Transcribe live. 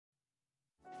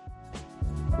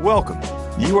Welcome.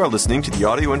 You are listening to the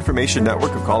Audio Information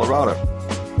Network of Colorado.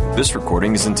 This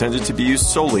recording is intended to be used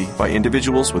solely by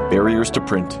individuals with barriers to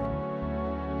print.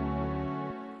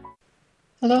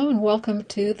 Hello and welcome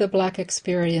to the Black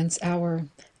Experience Hour,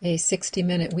 a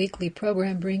 60-minute weekly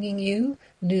program bringing you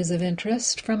news of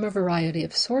interest from a variety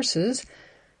of sources.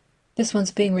 This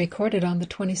one's being recorded on the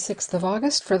 26th of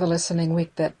August for the listening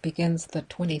week that begins the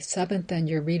 27th, and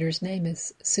your reader's name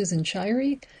is Susan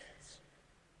Shirey.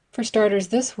 For starters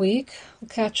this week, we'll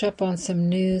catch up on some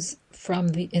news from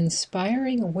the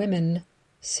Inspiring Women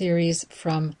series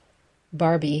from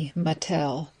Barbie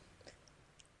Mattel.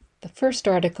 The first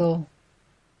article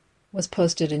was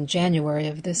posted in January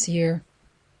of this year.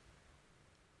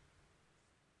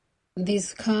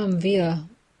 These come via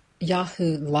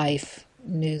Yahoo Life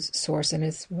news source, and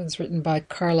it was written by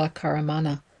Carla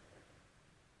Caramana.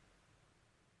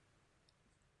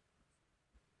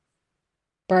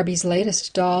 Barbie's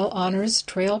latest doll honors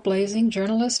trailblazing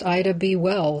journalist Ida B.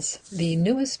 Wells, the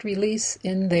newest release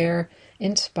in their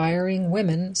Inspiring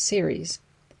Women series.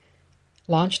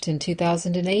 Launched in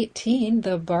 2018,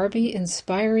 the Barbie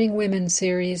Inspiring Women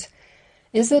series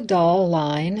is a doll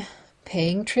line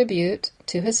paying tribute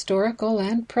to historical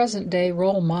and present-day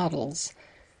role models.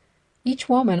 Each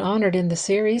woman honored in the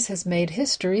series has made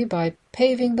history by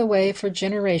paving the way for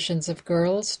generations of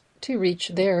girls to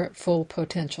reach their full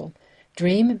potential,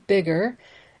 dream bigger,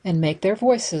 and make their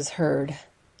voices heard.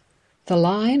 The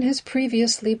line has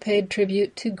previously paid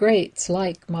tribute to greats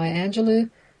like Maya Angelou,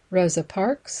 Rosa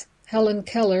Parks, Helen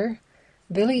Keller,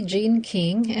 Billie Jean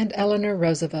King, and Eleanor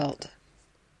Roosevelt.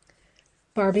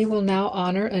 Barbie will now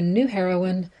honor a new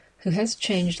heroine who has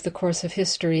changed the course of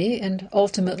history and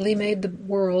ultimately made the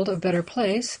world a better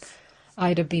place,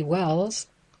 Ida B. Wells,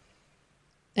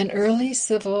 an early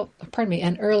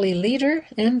leader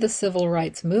in the civil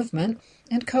rights movement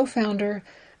and co-founder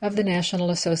of the National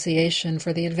Association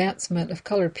for the Advancement of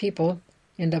Colored People,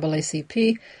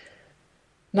 NAACP.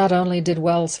 Not only did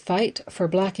Wells fight for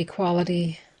black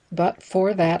equality, but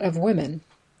for that of women.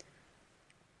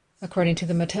 According to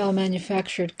the Mattel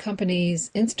Manufactured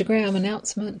Company's Instagram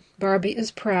announcement, Barbie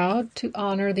is proud to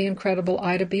honor the incredible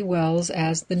Ida B. Wells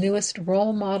as the newest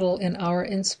role model in our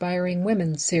Inspiring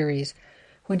Women series.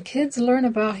 When kids learn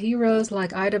about heroes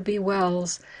like Ida B.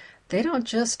 Wells, they don't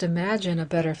just imagine a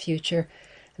better future,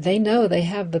 they know they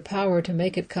have the power to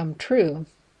make it come true.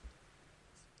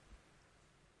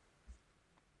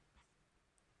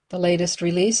 The latest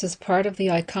release is part of the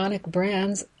iconic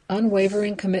brand's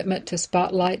unwavering commitment to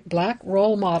spotlight black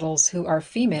role models who are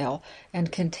female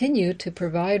and continue to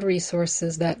provide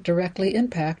resources that directly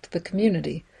impact the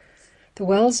community. The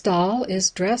Wells doll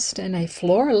is dressed in a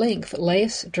floor-length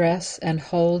lace dress and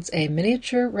holds a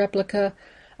miniature replica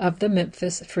of the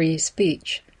Memphis Free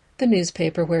Speech, the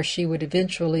newspaper where she would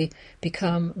eventually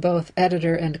become both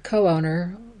editor and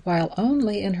co-owner while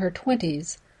only in her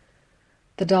 20s.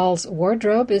 The doll's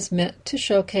wardrobe is meant to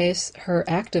showcase her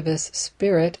activist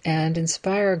spirit and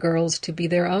inspire girls to be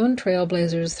their own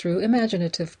trailblazers through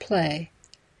imaginative play.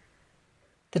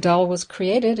 The doll was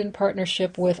created in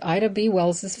partnership with Ida B.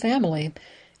 Wells's family,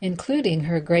 including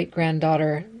her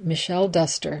great-granddaughter, Michelle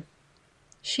Duster.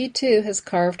 She, too, has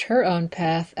carved her own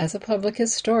path as a public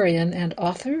historian and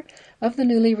author of the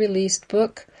newly released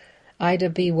book, Ida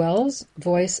B. Wells,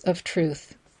 Voice of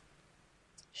Truth.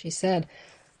 She said,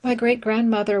 "My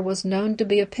great-grandmother was known to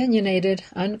be opinionated,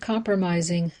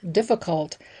 uncompromising,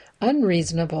 difficult,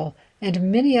 unreasonable, and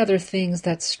many other things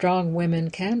that strong women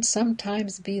can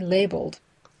sometimes be labeled.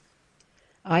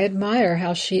 I admire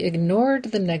how she ignored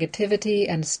the negativity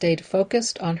and stayed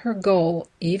focused on her goal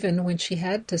even when she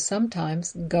had to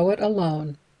sometimes go it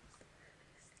alone."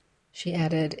 She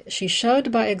added, "She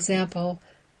showed by example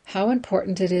how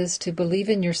important it is to believe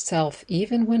in yourself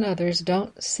even when others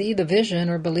don't see the vision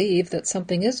or believe that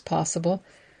something is possible.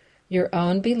 Your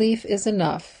own belief is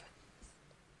enough."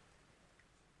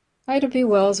 Ida B.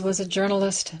 Wells was a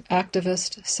journalist,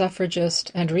 activist, suffragist,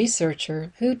 and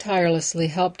researcher who tirelessly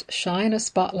helped shine a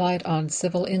spotlight on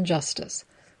civil injustice.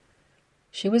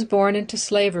 She was born into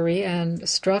slavery and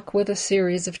struck with a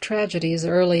series of tragedies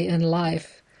early in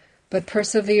life, but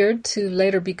persevered to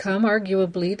later become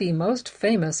arguably the most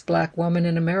famous black woman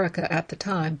in America at the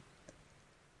time.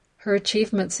 Her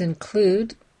achievements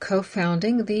include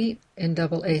co-founding the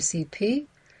NAACP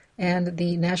and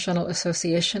the National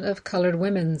Association of Colored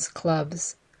Women's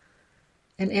Clubs.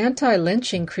 An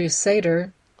anti-lynching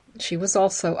crusader, she was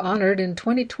also honored in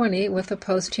 2020 with a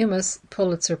posthumous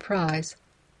Pulitzer Prize.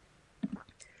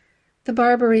 The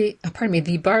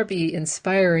Barbie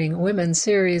Inspiring Women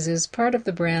series is part of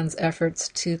the brand's efforts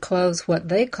to close what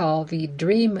they call the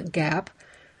dream gap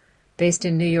based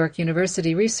on New York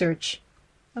University research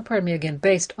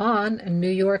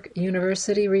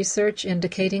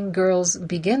indicating girls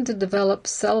begin to develop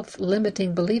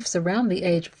self-limiting beliefs around the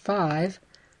age of 5.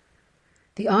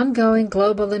 The ongoing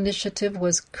global initiative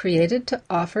was created to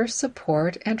offer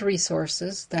support and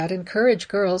resources that encourage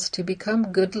girls to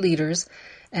become good leaders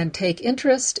and take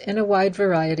interest in a wide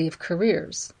variety of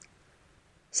careers.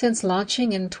 Since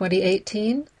launching in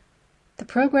 2018, the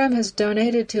program has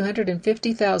donated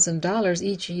 $250,000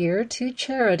 each year to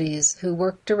charities who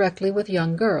work directly with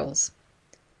young girls.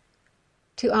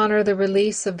 To honor the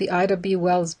release of the Ida B.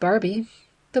 Wells Barbie,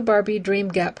 the Barbie Dream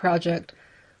Gap Project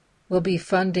will be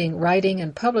funding writing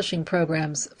and publishing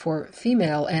programs for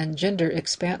female and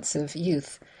gender-expansive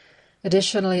youth.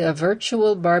 Additionally, a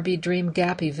virtual Barbie Dream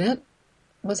Gap event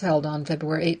was held on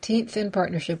February 18th in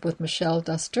partnership with Michelle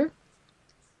Duster.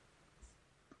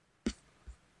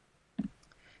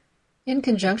 In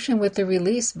conjunction with the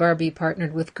release, Barbie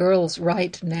partnered with Girls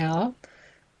Right Now,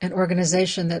 an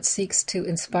organization that seeks to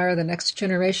inspire the next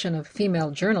generation of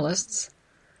female journalists.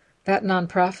 That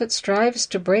nonprofit strives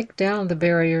to break down the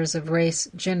barriers of race,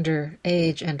 gender,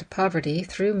 age, and poverty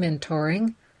through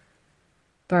mentoring.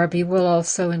 Barbie will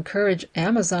also encourage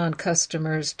Amazon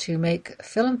customers to make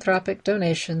philanthropic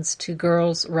donations to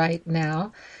Girls Right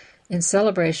Now in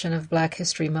celebration of Black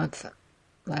History Month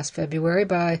last February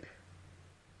by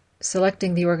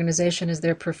selecting the organization as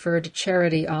their preferred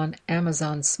charity on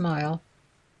Amazon Smile.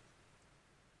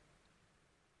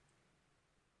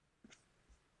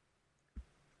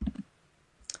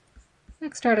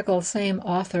 Next article, same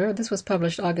author. This was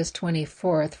published August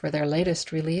 24th for their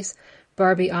latest release.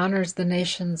 Barbie honors the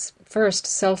nation's first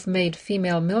self-made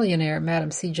female millionaire, Madam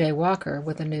C.J. Walker,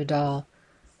 with a new doll.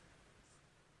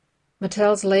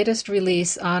 Mattel's latest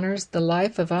release honors the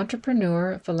life of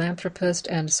entrepreneur, philanthropist,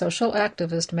 and social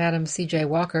activist Madam C.J.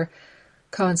 Walker.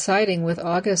 Coinciding with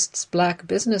August's Black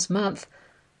Business Month,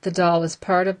 the doll is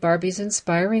part of Barbie's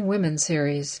Inspiring Women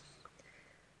series.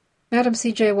 Madam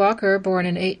C.J. Walker, born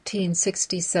in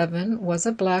 1867, was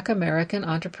a Black American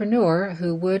entrepreneur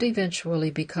who would eventually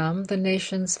become the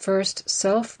nation's first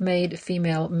self-made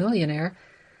female millionaire,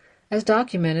 as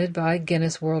documented by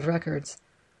Guinness World Records.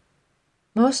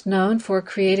 Most known for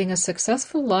creating a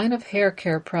successful line of hair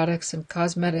care products and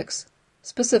cosmetics,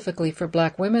 specifically for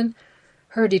Black women,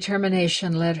 her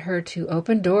determination led her to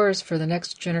open doors for the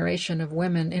next generation of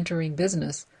women entering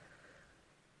business.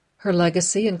 Her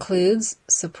legacy includes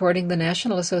supporting the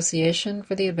National Association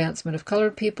for the Advancement of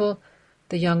Colored People,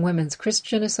 the Young Women's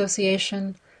Christian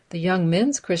Association, the Young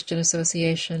Men's Christian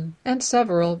Association, and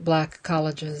several Black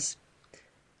colleges.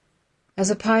 As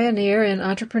a pioneer in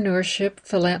entrepreneurship,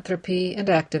 philanthropy, and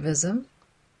activism,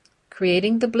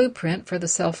 creating the blueprint for the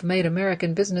self-made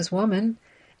American businesswoman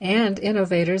and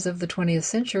innovators of the 20th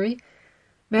century,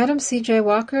 Madam C.J.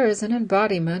 Walker is an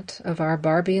embodiment of our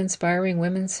Barbie Inspiring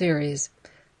Women series,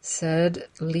 said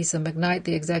Lisa McKnight,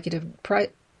 the executive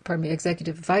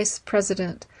vice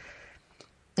president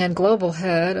and global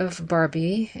head of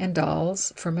Barbie and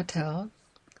dolls for Mattel.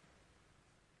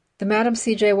 The Madam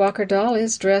C.J. Walker doll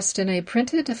is dressed in a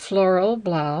printed floral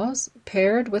blouse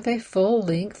paired with a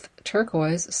full-length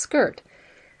turquoise skirt.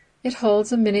 It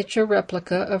holds a miniature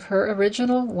replica of her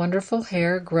original Wonderful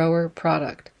Hair Grower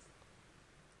product.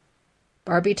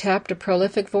 Barbie tapped a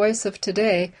prolific voice of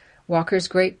today, Walker's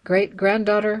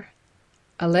great-great-granddaughter,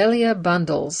 Alelia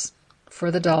Bundles,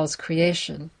 for the doll's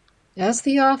creation. As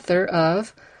the author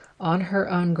of On Her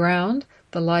Own Ground,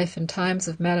 The Life and Times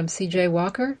of Madam C.J.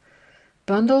 Walker,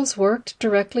 Bundles worked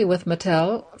directly with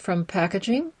Mattel from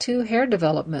packaging to hair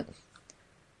development.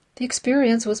 The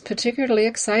experience was particularly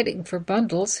exciting for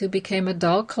Bundles, who became a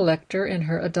doll collector in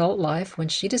her adult life when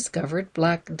she discovered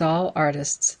Black doll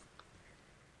artists.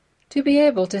 To be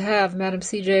able to have Madam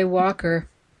C.J. Walker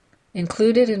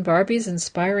included in Barbie's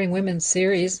Inspiring Women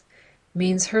series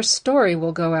means her story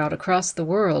will go out across the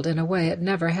world in a way it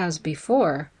never has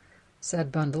before,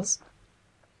 said Bundles.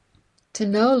 To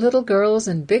know little girls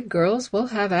and big girls will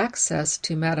have access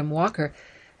to Madam Walker,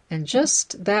 and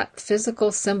just that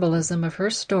physical symbolism of her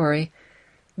story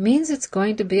means it's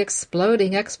going to be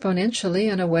exploding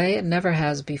exponentially in a way it never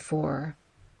has before.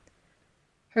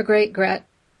 Her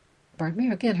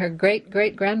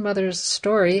great-great-grandmother's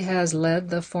story has led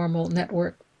the former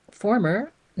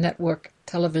network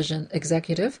television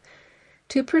executive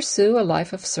to pursue a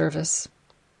life of service.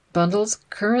 Bundles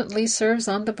currently serves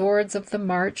on the boards of the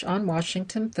March on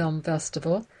Washington Film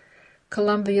Festival,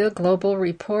 Columbia Global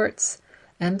Reports,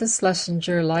 and the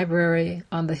Schlesinger Library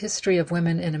on the History of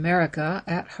Women in America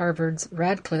at Harvard's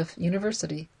Radcliffe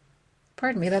University.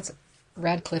 That's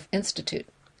Radcliffe Institute.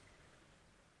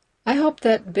 I hope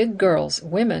that big girls,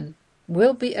 women,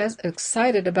 will be as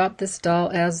excited about this doll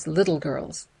as little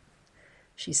girls.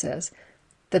 She says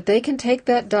that they can take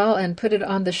that doll and put it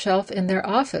on the shelf in their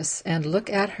office and look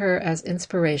at her as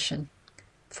inspiration.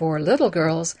 For little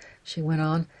girls, she went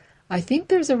on, I think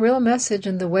there's a real message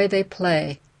in the way they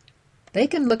play. They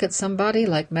can look at somebody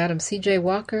like Madam C.J.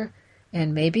 Walker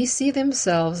and maybe see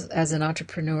themselves as an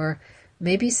entrepreneur,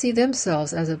 maybe see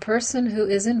themselves as a person who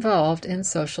is involved in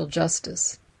social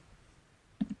justice.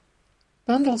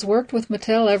 Bundles worked with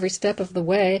Mattel every step of the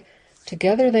way.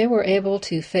 Together they were able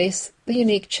to face the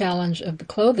unique challenge of the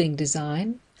clothing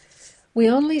design. We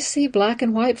only see black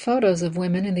and white photos of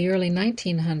women in the early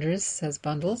 1900s, says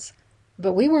Bundles,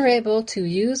 but we were able to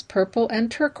use purple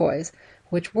and turquoise,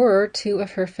 which were two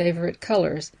of her favorite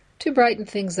colors, to brighten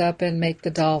things up and make the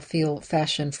doll feel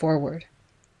fashion-forward.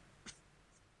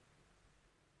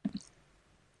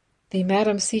 The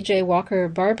Madam C.J. Walker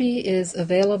Barbie is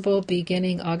available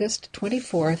beginning August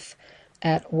 24th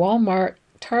at Walmart,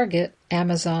 Target,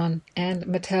 Amazon, and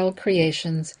Mattel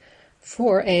Creations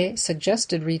for a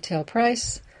suggested retail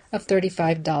price of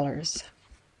 $35.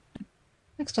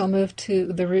 Next I'll move to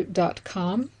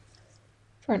TheRoot.com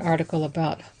for an article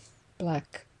about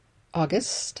Black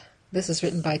August. This is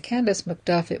written by Candace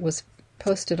McDuff. It was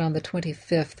posted on the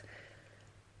 25th.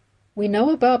 We know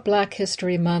about Black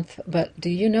History Month, but do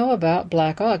you know about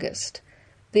Black August?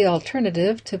 The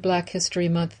alternative to Black History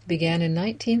Month began in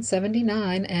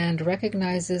 1979 and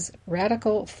recognizes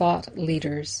radical thought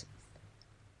leaders.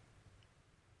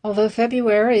 Although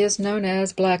February is known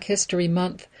as Black History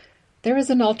Month, there is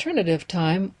an alternative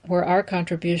time where our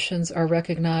contributions are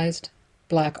recognized,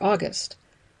 Black August.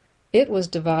 It was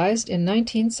devised in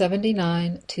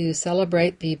 1979 to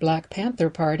celebrate the Black Panther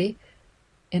Party.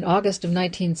 In August of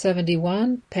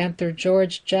 1971, Panther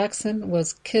George Jackson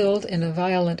was killed in a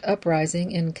violent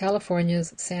uprising in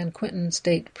California's San Quentin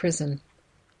State Prison.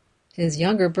 His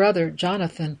younger brother,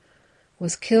 Jonathan,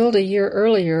 was killed a year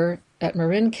earlier at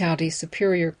Marin County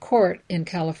Superior Court in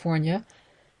California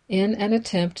in an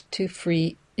attempt to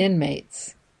free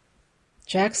inmates.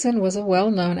 Jackson was a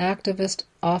well-known activist,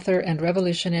 author, and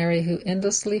revolutionary who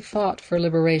endlessly fought for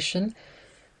liberation.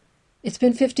 It's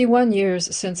been 51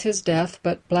 years since his death,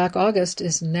 but Black August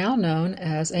is now known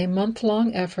as a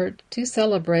month-long effort to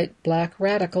celebrate Black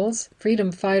radicals,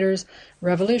 freedom fighters,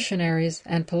 revolutionaries,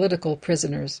 and political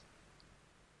prisoners.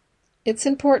 It's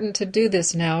important to do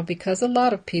this now because a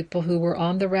lot of people who were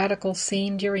on the radical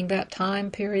scene during that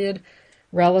time period,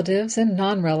 relatives and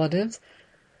non-relatives,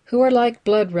 who are like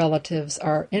blood relatives,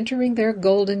 are entering their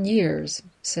golden years,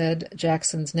 said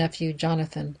Jackson's nephew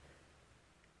Jonathan.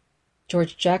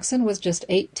 George Jackson was just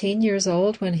 18 years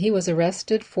old when he was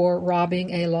arrested for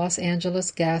robbing a Los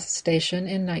Angeles gas station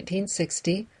in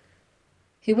 1960.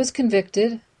 He was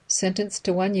convicted, sentenced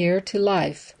to 1 year to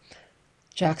life.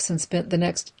 Jackson spent the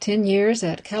next 10 years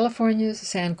at California's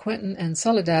San Quentin and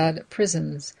Soledad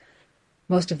prisons.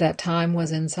 Most of that time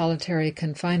was in solitary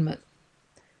confinement.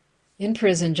 In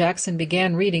prison, Jackson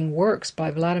began reading works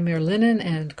by Vladimir Lenin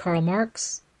and Karl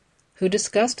Marx, who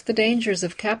discussed the dangers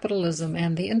of capitalism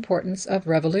and the importance of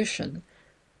revolution.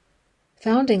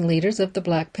 Founding leaders of the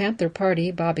Black Panther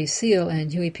Party, Bobby Seale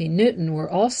and Huey P. Newton, were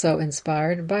also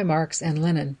inspired by Marx and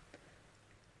Lenin.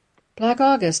 Black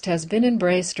August has been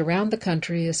embraced around the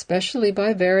country, especially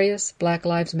by various Black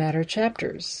Lives Matter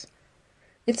chapters.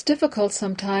 It's difficult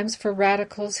sometimes for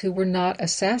radicals who were not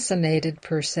assassinated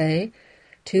per se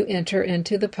to enter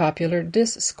into the popular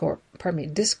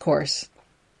discourse,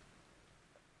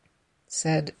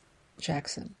 said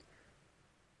Jackson.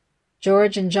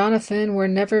 George and Jonathan were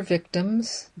never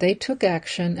victims. They took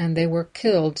action and they were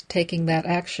killed taking that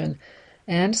action.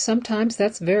 And sometimes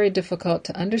that's very difficult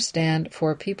to understand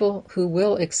for people who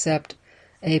will accept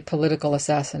a political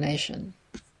assassination.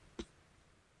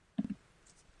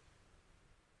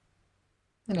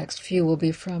 The next few will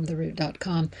be from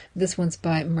TheRoot.com. This one's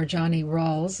by Marjani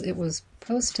Rawls. It was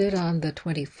posted on the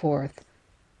 24th.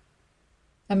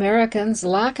 Americans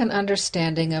lack an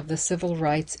understanding of the civil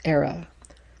rights era.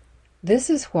 This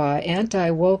is why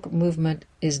anti-woke movement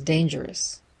is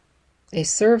dangerous. A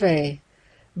survey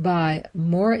by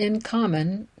More in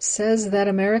Common says that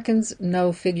Americans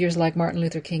know figures like Martin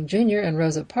Luther King Jr. and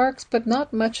Rosa Parks, but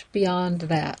not much beyond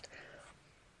that.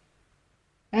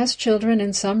 As children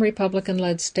in some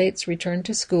Republican-led states return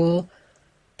to school,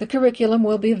 the curriculum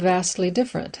will be vastly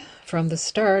different. From the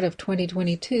start of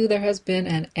 2022, there has been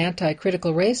an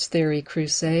anti-critical race theory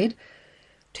crusade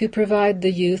to provide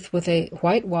the youth with a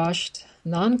whitewashed,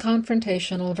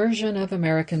 non-confrontational version of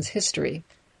Americans' history.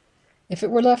 If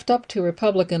it were left up to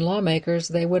Republican lawmakers,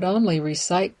 they would only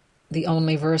recite the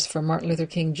only verse from Martin Luther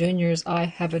King Jr.'s I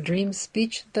Have a Dream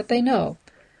speech that they know.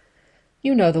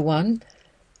 You know the one.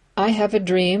 I have a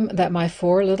dream that my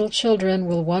 4 little children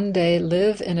will one day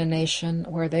live in a nation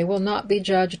where they will not be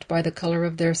judged by the color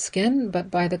of their skin,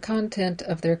 but by the content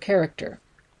of their character.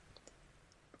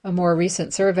 A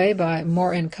recent survey by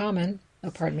More in Common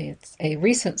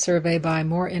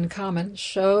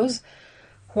shows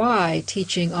why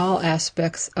teaching all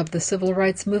aspects of the civil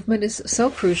rights movement is so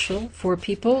crucial for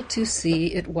people to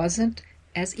see it wasn't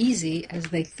as easy as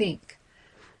they think.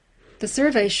 The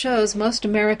survey shows most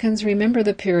Americans remember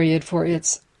the period for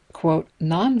its, quote,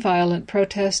 nonviolent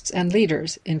protests and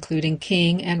leaders, including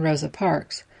King and Rosa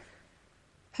Parks.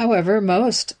 However,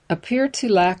 most appear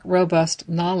to lack robust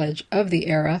knowledge of the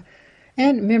era,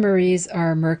 and memories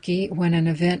are murky when an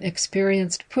event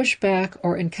experienced pushback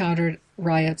or encountered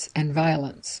riots and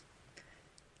violence.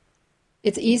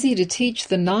 It's easy to teach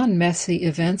the non-messy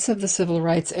events of the civil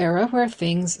rights era where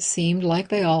things seemed like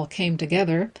they all came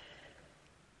together.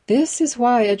 This is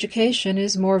why education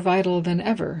is more vital than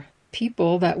ever.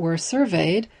 People that were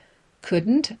surveyed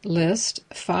couldn't list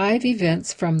 5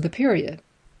 events from the period.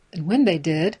 And when they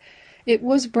did, it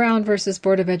was Brown versus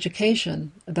Board of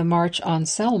Education, the March on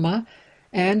Selma,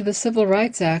 and the Civil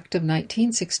Rights Act of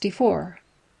 1964.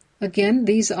 Again,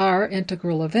 these are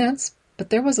integral events, but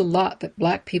there was a lot that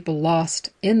Black people lost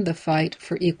in the fight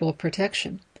for equal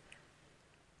protection.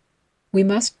 We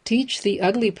must teach the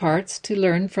ugly parts to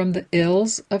learn from the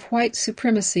ills of white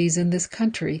supremacies in this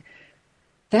country.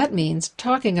 That means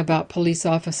talking about police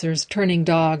officers turning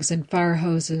dogs and fire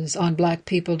hoses on Black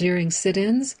people during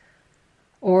sit-ins,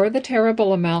 or the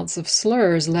terrible amounts of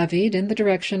slurs levied in the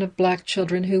direction of Black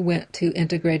children who went to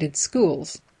integrated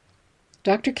schools.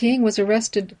 Dr. King was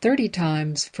arrested 30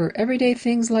 times for everyday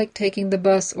things like taking the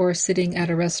bus or sitting at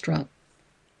a restaurant.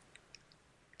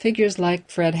 Figures like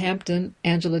Fred Hampton,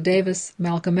 Angela Davis,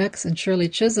 Malcolm X, and Shirley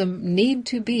Chisholm need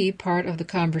to be part of the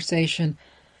conversation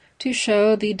to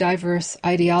show the diverse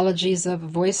ideologies of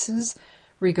voices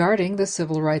regarding the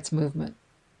civil rights movement.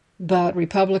 But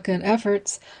Republican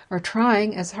efforts are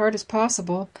trying as hard as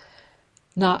possible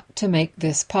not to make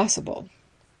this possible.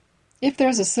 If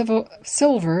there's a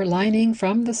silver lining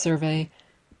from the survey,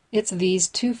 it's these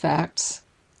 2 facts.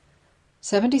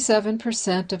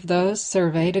 77% of those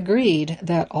surveyed agreed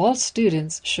that all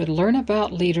students should learn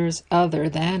about leaders other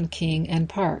than King and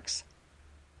Parks.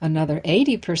 Another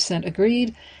 80%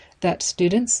 agreed that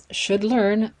students should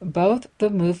learn both the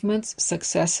movement's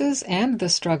successes and the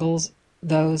struggles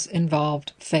those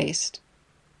involved faced.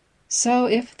 So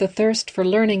if the thirst for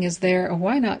learning is there,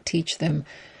 why not teach them?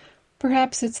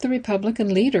 Perhaps it's the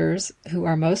Republican leaders who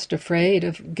are most afraid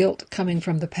of guilt coming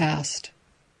from the past.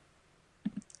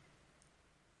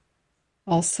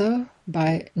 Also,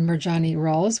 by Mirjani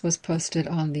Rawls, was posted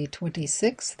on the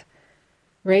 26th.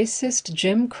 Racist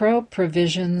Jim Crow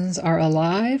provisions are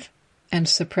alive and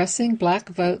suppressing Black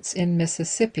votes in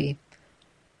Mississippi.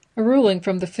 A ruling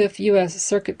from the 5th U.S.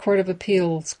 Circuit Court of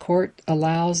Appeals Court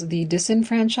allows the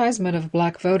disenfranchisement of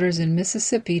Black voters in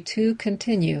Mississippi to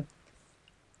continue.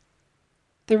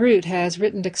 The Root has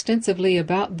written extensively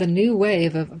about the new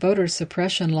wave of voter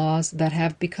suppression laws that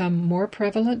have become more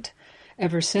prevalent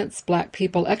ever since Black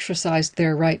people exercised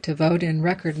their right to vote in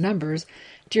record numbers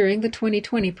during the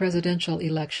 2020 presidential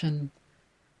election.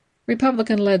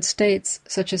 Republican-led states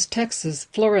such as Texas,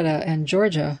 Florida, and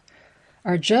Georgia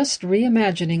are just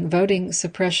reimagining voting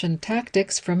suppression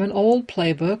tactics from an old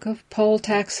playbook of poll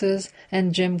taxes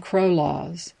and Jim Crow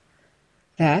laws.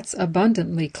 That's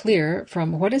abundantly clear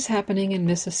from what is happening in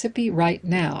Mississippi right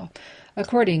now.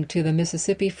 According to the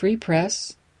Mississippi Free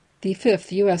Press, the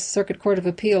 5th U.S. Circuit Court of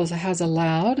Appeals has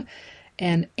allowed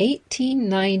an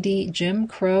 1890 Jim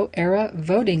Crow-era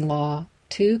voting law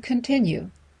to continue.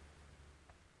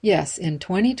 Yes, in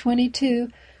 2022,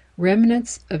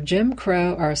 remnants of Jim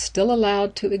Crow are still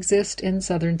allowed to exist in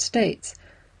southern states.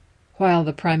 While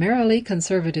the primarily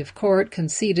conservative court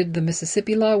conceded the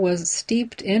Mississippi law was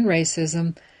steeped in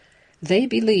racism, they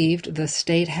believed the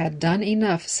state had done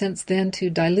enough since then to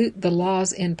dilute the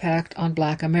law's impact on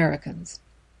Black Americans.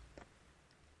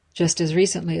 Just as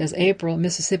recently as April,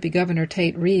 Mississippi Governor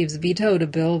Tate Reeves vetoed a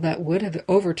bill that would have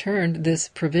overturned this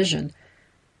provision.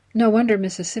 No wonder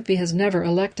Mississippi has never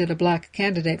elected a Black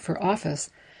candidate for office,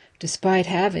 despite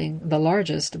having the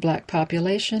largest Black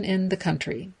population in the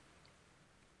country.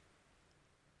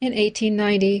 In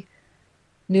 1890,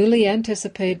 newly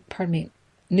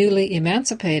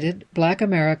emancipated Black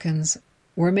Americans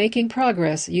were making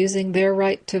progress using their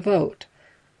right to vote.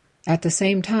 At the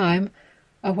same time,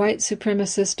 a white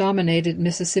supremacist-dominated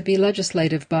Mississippi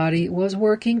legislative body was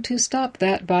working to stop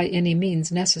that by any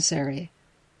means necessary.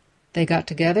 They got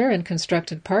together and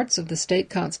constructed parts of the state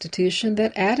constitution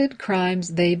that added crimes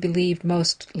they believed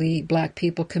mostly black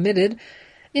people committed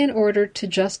in order to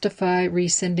justify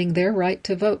rescinding their right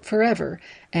to vote forever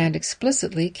and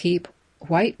explicitly keep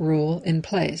white rule in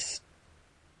place.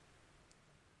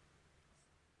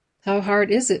 How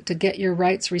hard is it to get your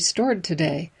rights restored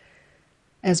today?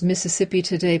 As Mississippi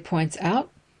Today points out,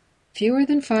 fewer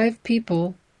than 5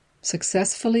 people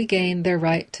successfully gain their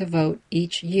right to vote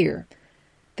each year.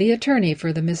 The attorney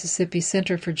for the Mississippi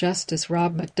Center for Justice,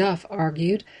 Rob McDuff,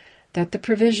 argued that the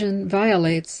provision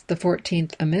violates the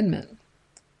 14th Amendment.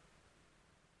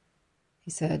 He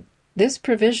said, "This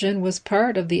provision was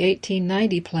part of the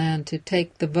 1890 plan to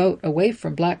take the vote away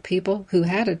from black people who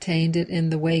had attained it in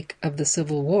the wake of the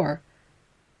Civil War."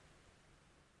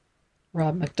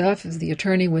 Rob McDuff is the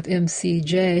attorney with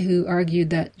MCJ who argued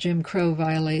that Jim Crow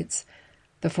violates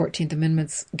the 14th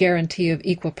Amendment's guarantee of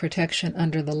equal protection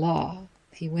under the law.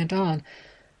 He went on,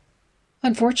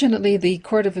 "Unfortunately, the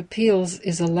Court of Appeals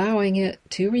is allowing it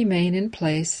to remain in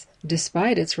place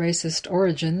despite its racist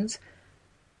origins.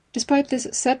 Despite this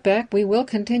setback, we will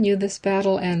continue this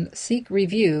battle and seek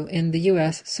review in the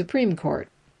U.S. Supreme Court."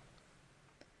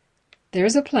 There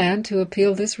is a plan to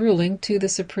appeal this ruling to the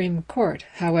Supreme Court.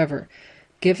 However,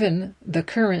 given the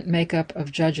current makeup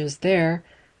of judges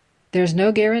there's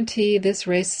no guarantee this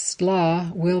racist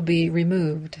law will be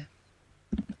removed.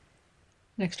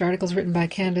 Next article is written by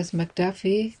Candace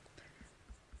McDuffie.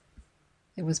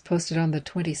 It was posted on the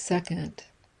 22nd.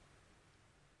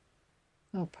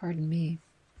 Oh, pardon me.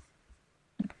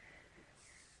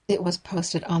 It was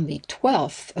posted on the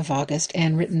 12th of August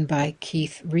and written by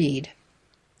Keith Reed.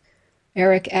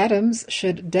 Eric Adams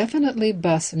should definitely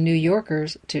bus New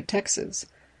Yorkers to Texas.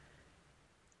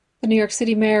 The New York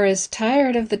City mayor is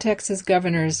tired of the Texas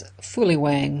governor's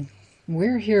foolywang.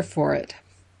 We're here for it.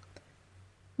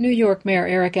 New York Mayor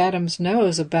Eric Adams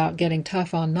knows about getting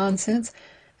tough on nonsense.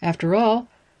 After all,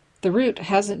 the Root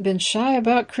hasn't been shy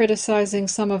about criticizing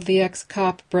some of the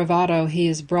ex-cop bravado he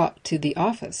has brought to the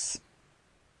office.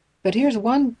 But here's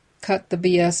one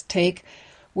cut-the-BS take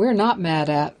we're not mad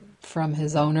at from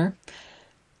his owner.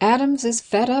 Adams is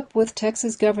fed up with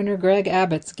Texas Governor Greg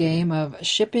Abbott's game of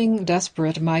shipping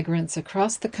desperate migrants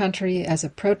across the country as a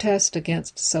protest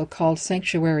against so-called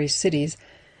sanctuary cities,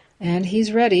 and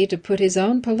he's ready to put his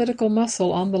own political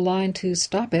muscle on the line to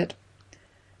stop it.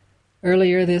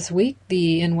 Earlier this week,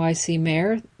 the NYC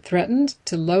mayor threatened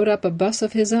to load up a bus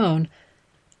of his own,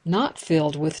 not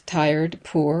filled with tired,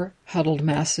 poor, huddled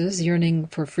masses yearning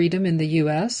for freedom in the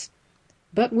U.S.,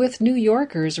 but with New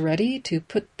Yorkers ready to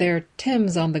put their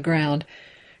Timbs on the ground,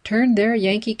 turn their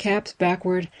Yankee caps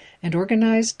backward, and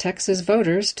organize Texas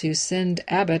voters to send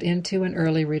Abbott into an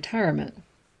early retirement.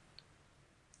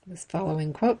 This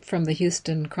following quote from the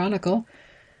Houston Chronicle: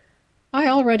 "I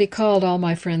already called all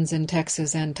my friends in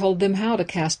Texas and told them how to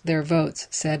cast their votes,"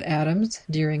 said Adams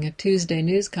during a Tuesday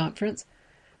news conference.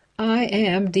 "I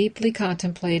am deeply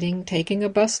contemplating taking a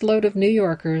busload of New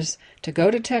Yorkers to go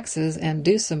to Texas and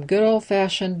do some good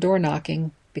old-fashioned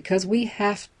door-knocking because we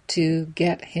have to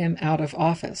get him out of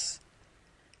office."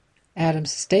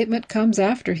 Adams' statement comes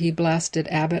after he blasted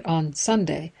Abbott on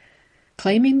Sunday,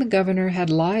 claiming the governor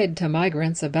had lied to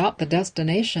migrants about the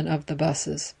destination of the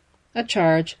buses, a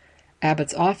charge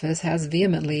Abbott's office has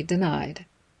vehemently denied.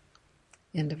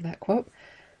 End of that quote.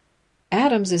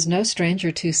 Adams is no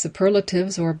stranger to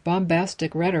superlatives or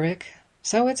bombastic rhetoric,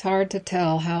 so it's hard to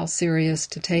tell how serious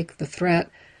to take the threat.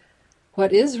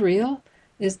 What is real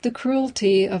is the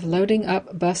cruelty of loading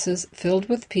up buses filled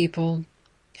with people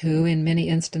who, in many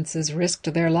instances,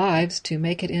 risked their lives to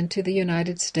make it into the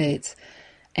United States,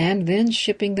 and then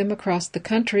shipping them across the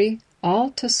country, all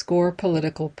to score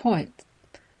political points.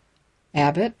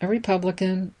 Abbott, a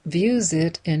Republican, views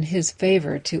it in his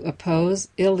favor to oppose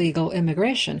illegal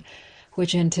immigration,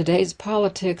 which in today's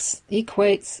politics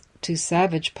equates to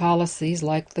savage policies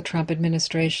like the Trump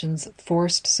administration's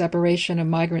forced separation of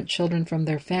migrant children from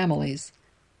their families.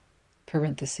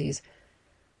 Parentheses.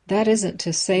 That isn't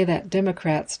to say that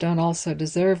Democrats don't also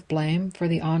deserve blame for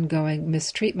the ongoing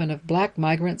mistreatment of black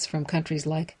migrants from countries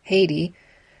like Haiti,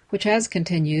 which has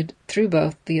continued through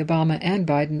both the Obama and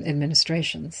Biden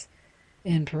administrations.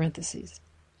 In parentheses.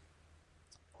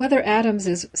 Whether Adams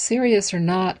is serious or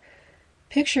not,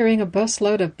 picturing a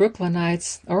busload of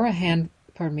Brooklynites or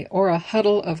a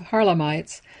huddle of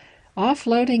Harlemites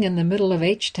offloading in the middle of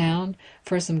H-Town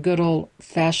for some good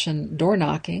old-fashioned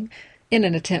door-knocking in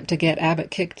an attempt to get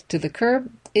Abbott kicked to the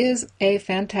curb is a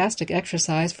fantastic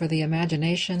exercise for the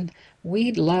imagination.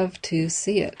 We'd love to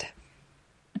see it.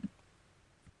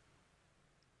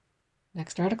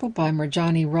 Next article by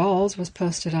Mirjani Rawls was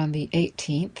posted on the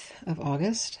 18th of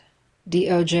August.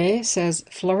 DOJ says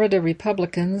Florida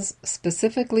Republicans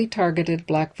specifically targeted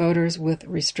black voters with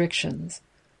restrictions.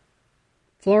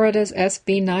 Florida's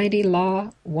SB 90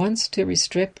 law wants to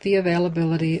restrict the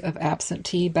availability of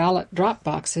absentee ballot drop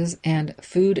boxes and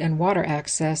food and water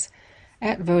access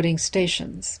at voting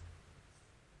stations.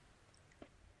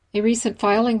 A recent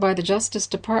filing by the Justice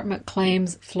Department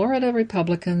claims Florida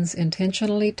Republicans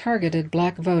intentionally targeted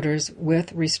black voters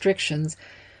with restrictions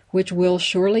which will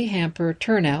surely hamper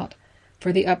turnout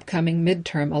for the upcoming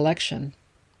midterm election,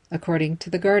 according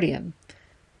to The Guardian.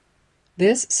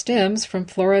 This stems from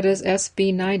Florida's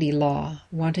SB 90 law,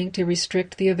 wanting to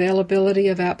restrict the availability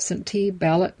of absentee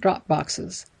ballot drop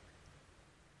boxes,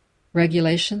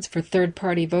 regulations for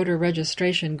third-party voter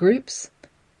registration groups,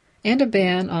 and a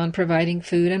ban on providing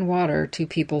food and water to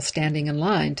people standing in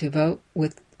line to vote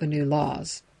with the new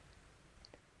laws.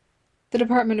 The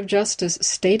Department of Justice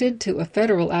stated to a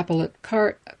federal appellate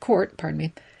court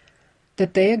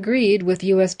that they agreed with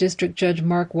U.S. District Judge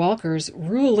Mark Walker's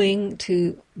ruling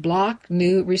to block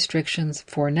new restrictions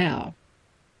for now.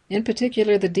 In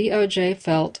particular, the DOJ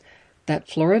felt that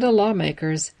Florida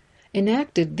lawmakers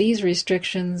enacted these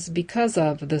restrictions because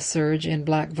of the surge in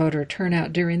black voter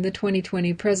turnout during the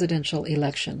 2020 presidential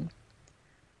election.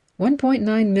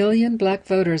 1.9 million black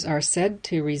voters are said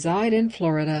to reside in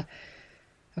Florida,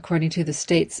 according to the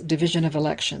state's Division of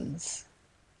Elections.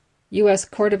 U.S.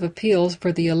 Court of Appeals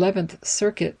for the 11th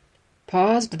Circuit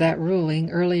paused that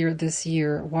ruling earlier this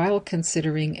year while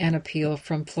considering an appeal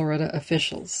from Florida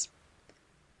officials.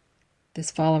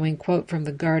 This following quote from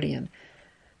The Guardian.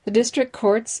 The district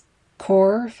court's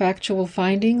core factual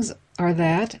findings are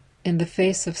that, in the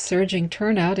face of surging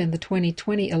turnout in the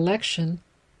 2020 election,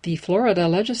 the Florida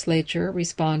legislature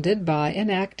responded by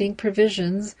enacting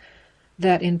provisions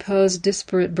that impose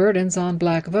disparate burdens on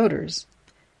black voters,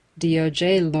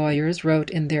 DOJ lawyers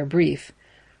wrote in their brief,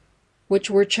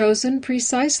 which were chosen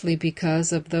precisely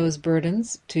because of those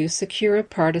burdens to secure a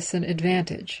partisan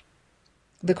advantage.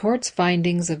 The court's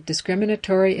findings of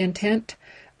discriminatory intent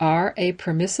are a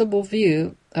permissible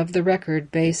view of the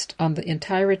record based on the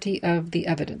entirety of the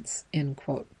evidence, end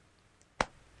quote.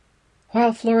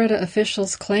 While Florida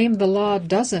officials claim the law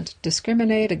doesn't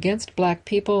discriminate against black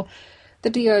people,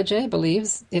 the DOJ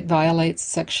believes it violates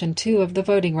Section 2 of the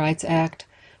Voting Rights Act,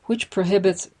 which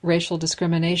prohibits racial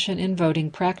discrimination in voting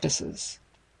practices.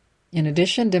 In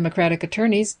addition, Democratic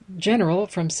attorneys general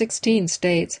from 16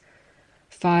 states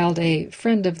filed a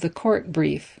friend of the court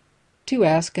brief to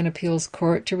ask an appeals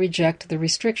court to reject the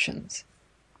restrictions.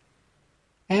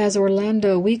 As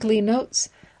Orlando Weekly notes,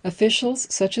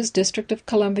 officials such as District of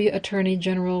Columbia Attorney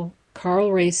General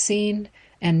Karl Racine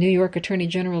and New York Attorney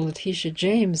General Letitia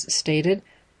James stated,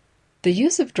 the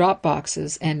use of drop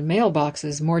boxes and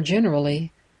mailboxes more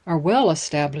generally are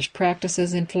well-established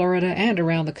practices in Florida and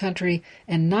around the country,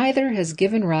 and neither has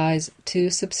given rise to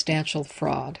substantial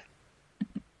fraud.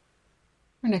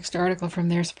 Our next article from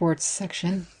their sports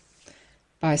section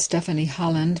by Stephanie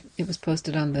Holland. It was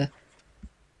posted on the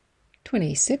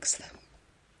 26th.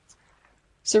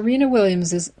 Serena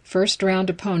Williams' first-round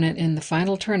opponent in the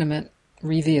final tournament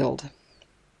revealed.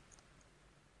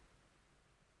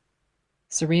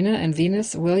 Serena and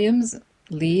Venus Williams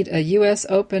lead a U.S.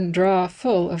 Open draw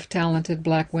full of talented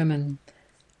black women.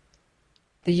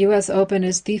 The U.S. Open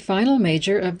is the final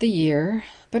major of the year,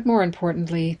 but more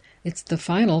importantly, it's the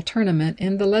final tournament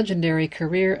in the legendary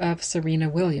career of Serena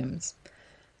Williams.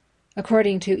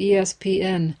 According to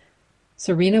ESPN,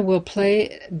 Serena will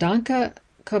play Danka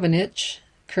Kovinic,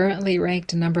 currently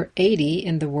ranked number 80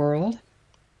 in the world.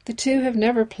 The two have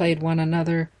never played one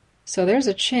another, so there's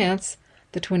a chance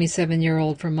the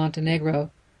 27-year-old from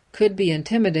Montenegro could be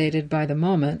intimidated by the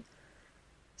moment.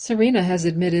 Serena has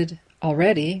admitted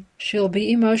already she'll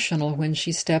be emotional when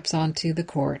she steps onto the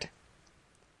court.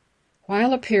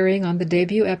 While appearing on the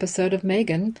debut episode of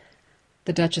Meghan,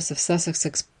 the Duchess of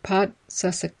Sussex's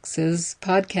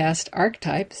podcast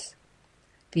Archetypes,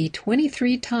 the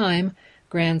 23-time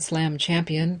Grand Slam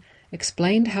champion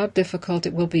explained how difficult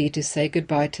it will be to say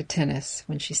goodbye to tennis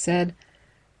when she said,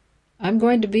 "I'm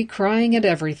going to be crying at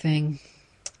everything.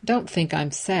 Don't think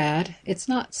I'm sad. It's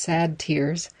not sad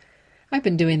tears. I've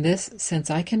been doing this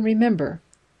since I can remember,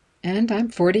 and I'm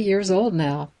 40 years old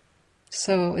now.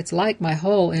 So it's like my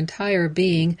whole entire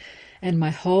being and my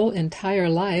whole entire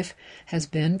life has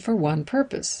been for one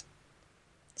purpose.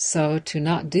 So to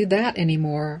not do that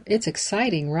anymore, it's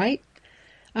exciting, right?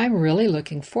 I'm really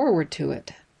looking forward to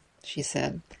it," she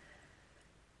said.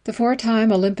 The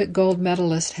four-time Olympic gold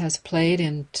medalist has played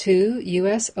in 2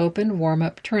 U.S. Open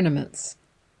warm-up tournaments,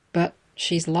 but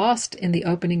she's lost in the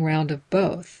opening round of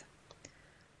both.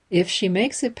 If she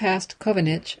makes it past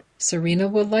Kovinic, Serena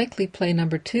will likely play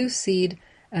number 2 seed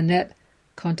Anett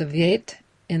Kontaveit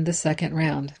in the second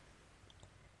round.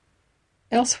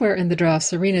 Elsewhere in the draw,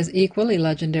 Serena's equally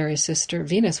legendary sister,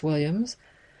 Venus Williams,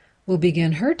 will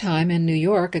begin her time in New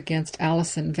York against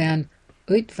Alison van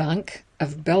Uytvanck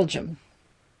of Belgium.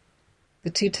 The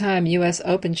two-time U.S.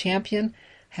 Open champion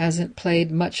hasn't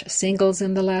played much singles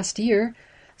in the last year,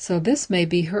 so this may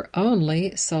be her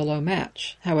only solo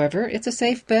match. However, it's a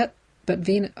safe bet,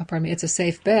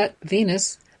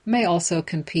 Venus may also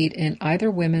compete in either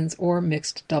women's or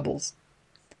mixed doubles.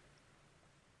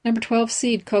 Number 12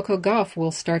 seed Coco Gauff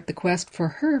will start the quest for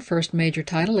her first major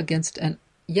title against an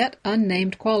yet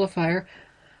unnamed qualifier,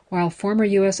 while former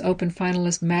U.S. Open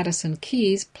finalist Madison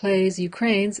Keys plays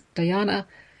Ukraine's Diana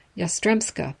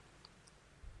Yastremska.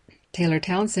 Taylor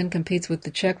Townsend competes with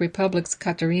the Czech Republic's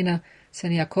Katerina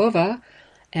Siniakova,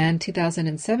 and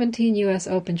 2017 U.S.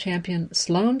 Open champion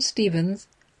Sloane Stephens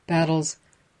battles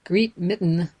Greet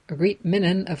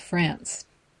Minnen of France.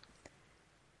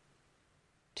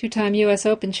 Two-time U.S.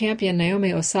 Open champion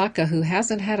Naomi Osaka, who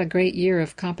hasn't had a great year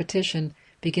of competition,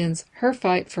 begins her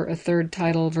fight for a third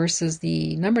title versus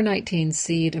the number 19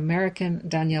 seed American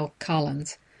Danielle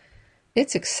Collins.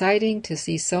 It's exciting to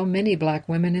see so many black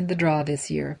women in the draw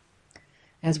this year.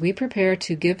 As we prepare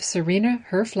to give Serena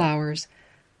her flowers,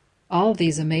 all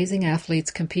these amazing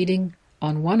athletes competing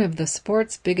on one of the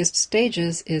sport's biggest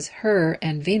stages is her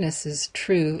and Venus's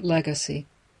true legacy.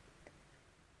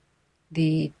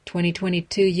 The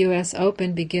 2022 U.S.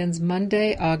 Open begins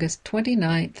Monday, August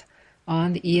 29th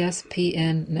on the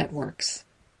ESPN networks.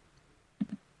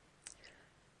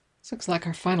 This looks like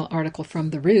our final article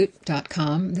from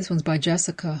TheRoot.com. This one's by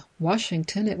Jessica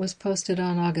Washington. It was posted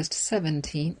on August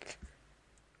 17th.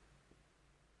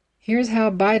 Here's how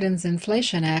Biden's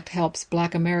Inflation Act helps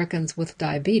Black Americans with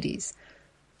diabetes.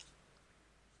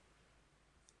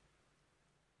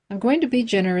 I'm going to be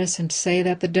generous and say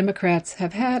that the Democrats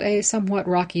have had a somewhat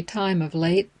rocky time of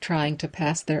late trying to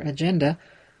pass their agenda.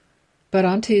 But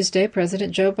on Tuesday,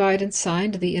 President Joe Biden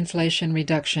signed the Inflation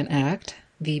Reduction Act,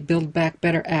 the Build Back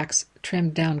Better Act's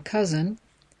trimmed-down cousin.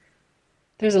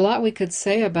 There's a lot we could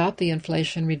say about the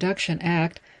Inflation Reduction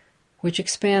Act, which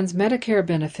expands Medicare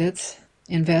benefits,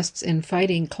 invests in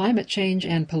fighting climate change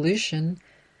and pollution,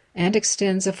 and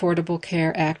extends Affordable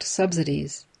Care Act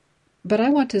subsidies. But I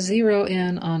want to zero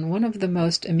in on one of the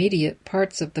most immediate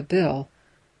parts of the bill,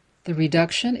 the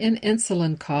reduction in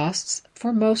insulin costs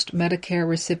for most Medicare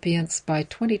recipients by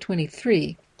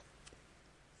 2023.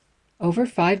 Over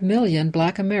 5 million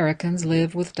Black Americans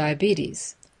live with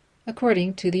diabetes,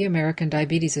 according to the American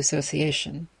Diabetes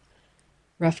Association.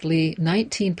 Roughly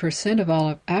 19% of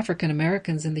all African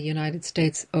Americans in the United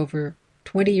States over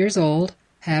 20 years old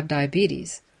have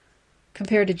diabetes,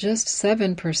 compared to just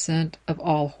 7% of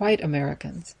all white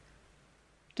Americans.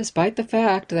 Despite the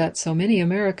fact that so many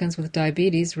Americans with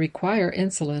diabetes require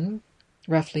insulin,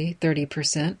 roughly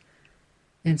 30%,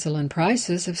 insulin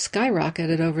prices have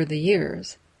skyrocketed over the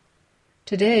years.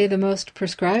 Today, the most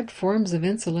prescribed forms of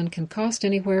insulin can cost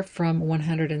anywhere from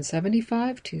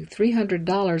 $175 to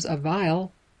 $300 a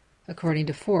vial, according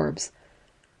to Forbes.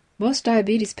 Most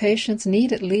diabetes patients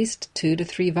need at least 2 to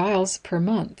 3 vials per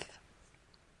month.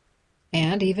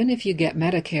 And even if you get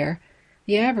Medicare,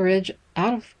 the average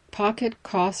out-of-pocket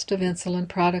cost of insulin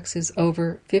products is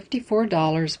over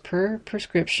 $54 per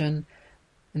prescription,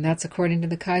 and that's according to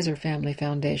the Kaiser Family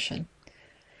Foundation.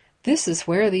 This is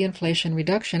where the Inflation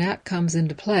Reduction Act comes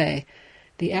into play.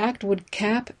 The act would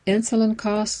cap insulin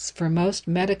costs for most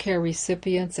Medicare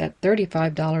recipients at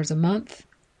 $35 a month,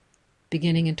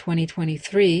 beginning in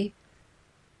 2023,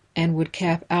 and would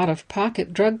cap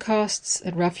out-of-pocket drug costs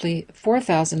at roughly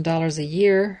 $4,000 a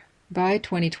year by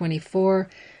 2024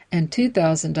 and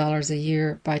 $2,000 a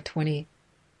year by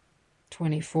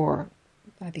 2024.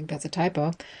 I think that's a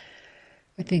typo.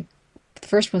 I think the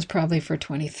first one's probably for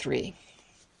 23.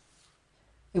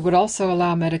 It would also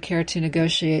allow Medicare to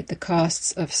negotiate the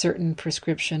costs of certain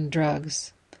prescription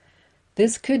drugs.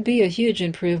 This could be a huge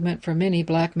improvement for many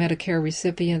Black Medicare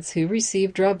recipients who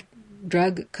receive drug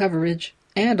coverage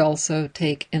and also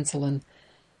take insulin.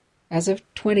 As of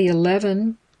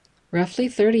 2011, roughly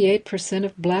 38%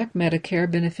 of Black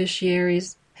Medicare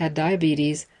beneficiaries had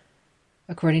diabetes,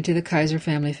 according to the Kaiser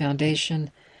Family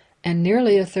Foundation, and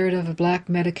nearly a third of Black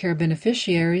Medicare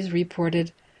beneficiaries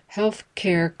reported health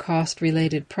care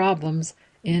cost-related problems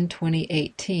in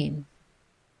 2018.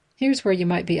 Here's where you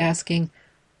might be asking,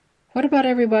 what about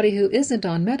everybody who isn't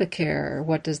on Medicare?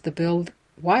 Why does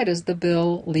the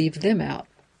bill leave them out?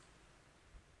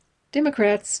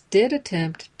 Democrats did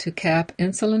attempt to cap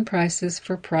insulin prices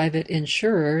for private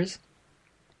insurers,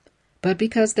 but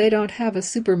because they don't have a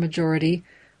supermajority,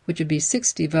 which would be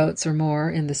 60 votes or more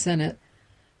in the Senate,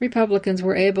 Republicans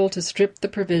were able to strip the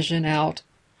provision out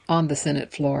on the Senate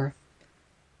floor.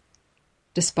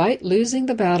 Despite losing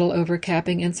the battle over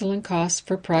capping insulin costs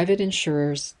for private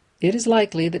insurers, it is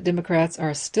likely that Democrats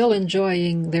are still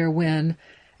enjoying their win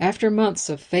after months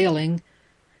of failing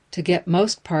to get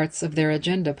most parts of their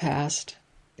agenda passed.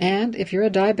 And if you're a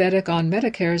diabetic on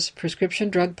Medicare's prescription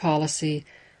drug policy,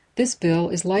 this bill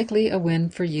is likely a win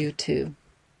for you too.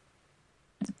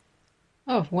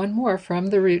 Oh, one more from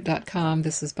TheRoot.com.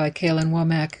 This is by Kaylin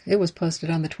Womack. It was posted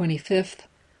on the 25th.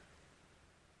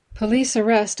 Police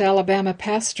arrest Alabama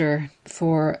pastor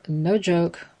for, no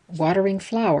joke, watering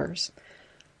flowers.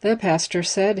 The pastor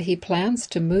said he plans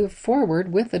to move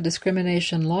forward with a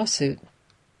discrimination lawsuit.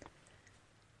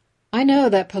 I know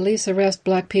that police arrest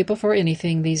black people for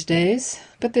anything these days,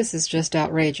 but this is just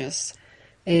outrageous.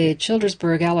 A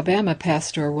Childersburg, Alabama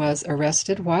pastor was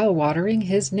arrested while watering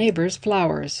his neighbor's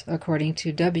flowers, according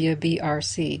to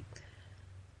WBRC.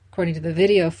 According to the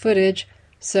video footage,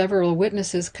 several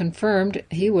witnesses confirmed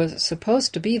he was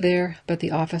supposed to be there, but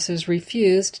the officers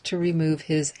refused to remove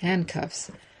his handcuffs.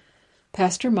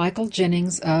 Pastor Michael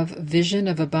Jennings of Vision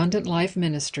of Abundant Life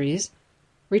Ministries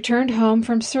returned home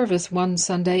from service one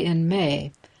Sunday in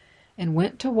May and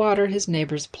went to water his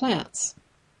neighbor's plants.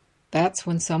 That's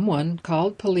when someone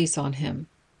called police on him,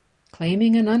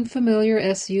 claiming an unfamiliar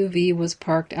SUV was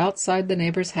parked outside the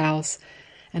neighbor's house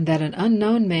and that an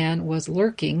unknown man was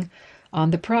lurking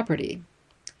on the property.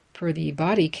 Per the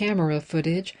body camera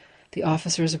footage, the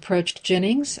officers approached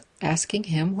Jennings, asking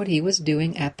him what he was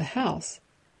doing at the house.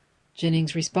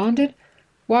 Jennings responded,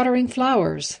 "Watering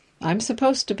flowers. I'm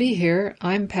supposed to be here.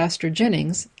 I'm Pastor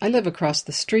Jennings. I live across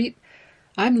the street.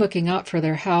 I'm looking out for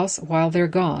their house while they're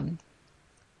gone."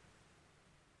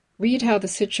 Read how the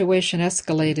situation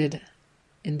escalated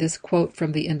in this quote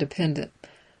from The Independent.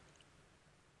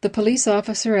 The police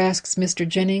officer asks Mr.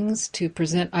 Jennings to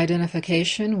present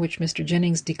identification, which Mr.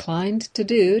 Jennings declined to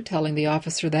do, telling the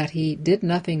officer that he did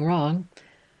nothing wrong.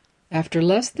 After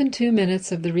less than 2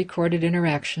 minutes of the recorded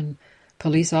interaction,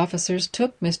 police officers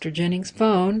took Mr. Jennings'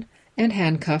 phone and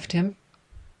handcuffed him.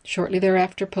 Shortly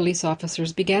thereafter, police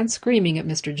officers began screaming at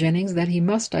Mr. Jennings that he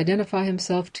must identify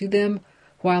himself to them,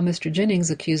 while Mr. Jennings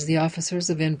accused the officers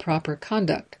of improper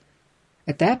conduct.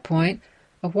 At that point,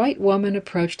 a white woman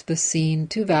approached the scene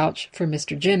to vouch for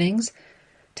Mr. Jennings,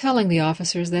 telling the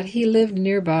officers that he lived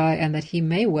nearby and that he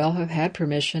may well have had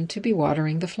permission to be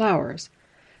watering the flowers.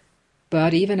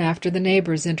 But even after the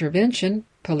neighbor's intervention,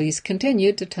 police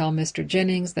continued to tell Mr.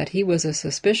 Jennings that he was a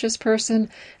suspicious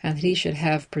person and that he should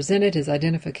have presented his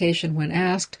identification when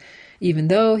asked, even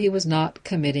though he was not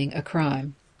committing a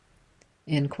crime.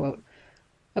 End quote.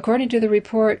 According to the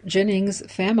report, Jennings'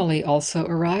 family also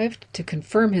arrived to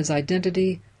confirm his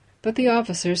identity, but the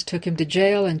officers took him to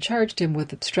jail and charged him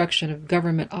with obstruction of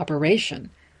government operation,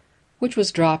 which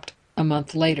was dropped a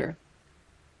month later.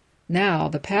 Now,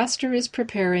 the pastor is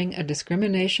preparing a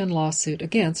discrimination lawsuit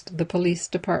against the police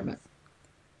department.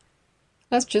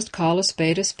 Let's just call a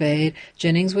spade a spade.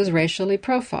 Jennings was racially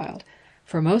profiled.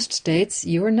 For most states,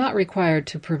 you are not required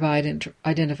to provide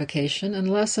identification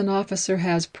unless an officer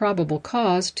has probable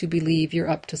cause to believe you're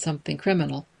up to something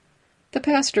criminal. The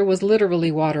pastor was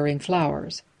literally watering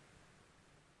flowers.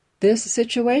 This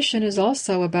situation is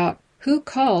also about who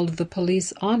called the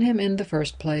police on him in the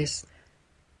first place.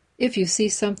 If you see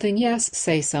something, yes,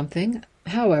 say something.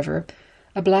 However,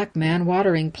 a black man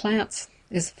watering plants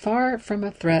is far from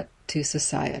a threat to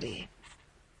society.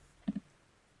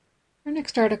 Our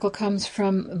next article comes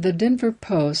from the Denver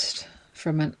Post,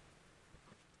 from an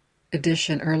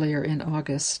edition earlier in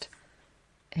August.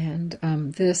 And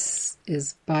this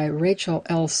is by Rachel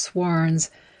L. Swarns,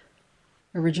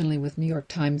 originally with New York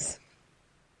Times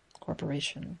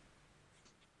Corporation.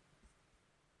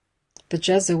 The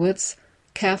Jesuits'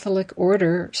 Catholic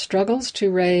order struggles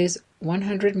to raise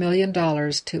 $100 million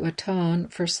to atone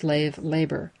for slave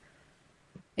labor.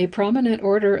 A prominent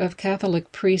order of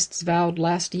Catholic priests vowed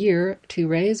last year to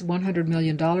raise $100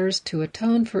 million to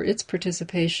atone for its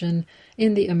participation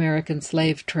in the American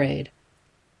slave trade.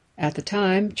 At the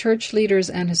time, church leaders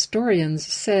and historians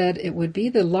said it would be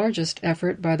the largest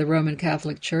effort by the Roman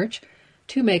Catholic Church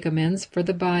to make amends for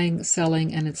the buying,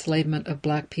 selling, and enslavement of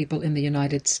black people in the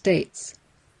United States.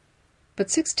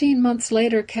 But 16 months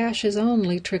later, cash is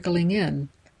only trickling in.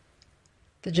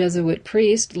 The Jesuit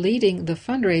priest leading the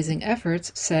fundraising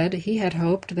efforts said he had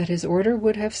hoped that his order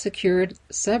would have secured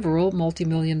several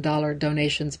multi-million-dollar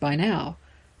donations by now.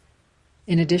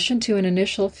 In addition to an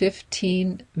initial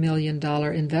 $15 million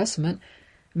investment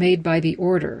made by the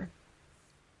order.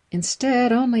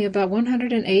 Instead, only about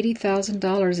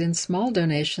 $180,000 in small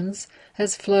donations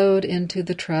has flowed into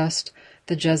the trust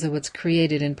the Jesuits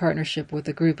created in partnership with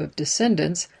a group of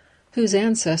descendants whose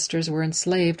ancestors were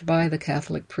enslaved by the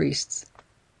Catholic priests.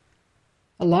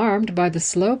 Alarmed by the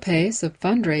slow pace of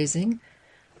fundraising,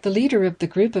 the leader of the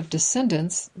group of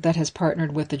descendants that has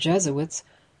partnered with the Jesuits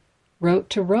wrote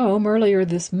to Rome earlier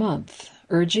this month,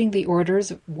 urging the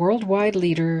order's worldwide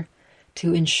leader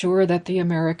to ensure that the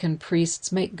American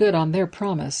priests make good on their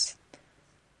promise.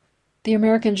 The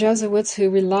American Jesuits, who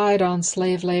relied on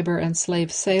slave labor and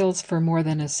slave sales for more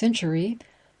than a century,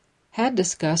 had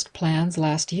discussed plans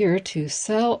last year to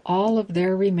sell all of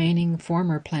their remaining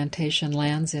former plantation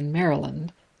lands in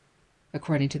Maryland.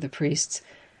 According to the priests,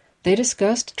 they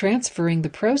discussed transferring the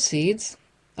proceeds,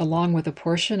 along with a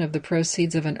portion of the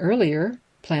proceeds of an earlier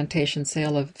plantation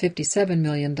sale of $57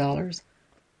 million,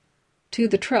 to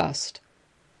the trust.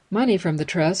 Money from the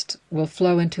trust will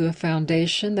flow into a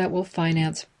foundation that will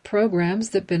finance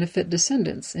programs that benefit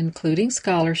descendants, including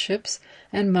scholarships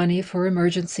and money for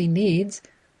emergency needs,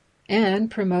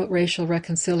 and promote racial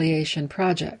reconciliation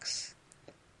projects.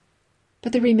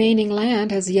 But the remaining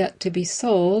land has yet to be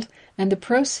sold, and the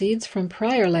proceeds from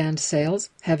prior land sales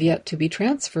have yet to be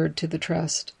transferred to the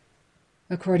trust,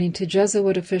 according to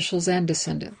Jesuit officials and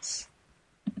descendants.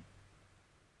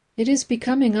 It is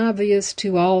becoming obvious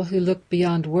to all who look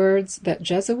beyond words that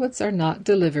Jesuits are not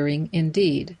delivering in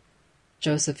deed.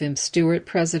 Joseph M. Stewart,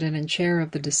 president and chair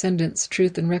of the Descendants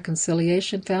Truth and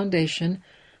Reconciliation Foundation,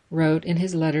 wrote in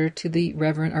his letter to the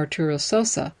Reverend Arturo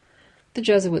Sosa, the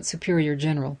Jesuit Superior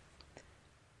General.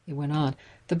 He went on,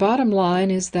 "The bottom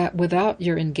line is that without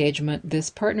your engagement, this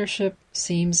partnership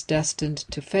seems destined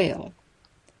to fail."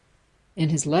 In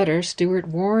his letter, Stewart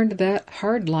warned that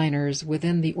hardliners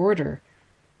within the order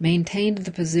maintained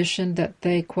the position that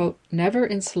they, quote, never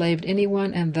enslaved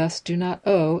anyone and thus do not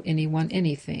owe anyone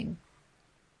anything.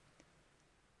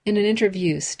 In an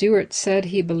interview, Stewart said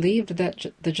he believed that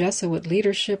the Jesuit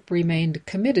leadership remained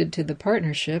committed to the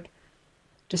partnership,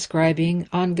 describing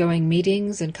ongoing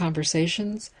meetings and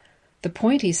conversations. The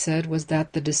point, he said, was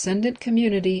that the descendant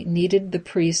community needed the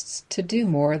priests to do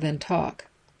more than talk.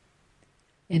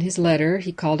 In his letter,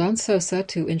 he called on Sosa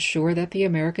to ensure that the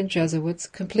American Jesuits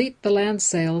complete the land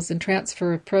sales and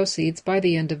transfer of proceeds by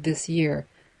the end of this year,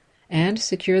 and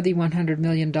secure the $100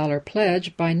 million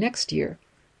pledge by next year.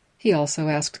 He also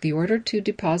asked the order to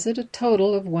deposit a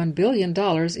total of $1 billion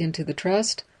into the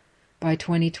trust by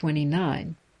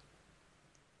 2029.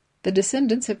 The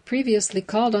descendants have previously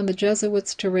called on the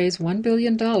Jesuits to raise $1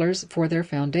 billion for their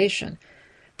foundation.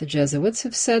 The Jesuits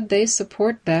have said they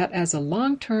support that as a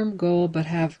long-term goal but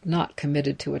have not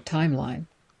committed to a timeline.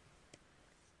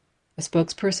 A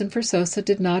spokesperson for Sosa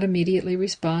did not immediately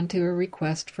respond to a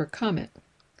request for comment.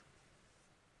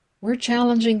 "We're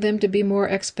challenging them to be more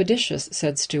expeditious,"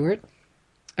 said Stewart,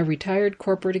 a retired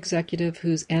corporate executive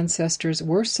whose ancestors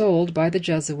were sold by the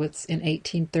Jesuits in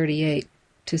 1838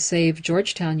 to save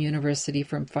Georgetown University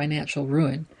from financial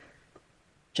ruin.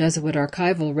 Jesuit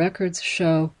archival records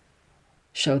show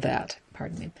that.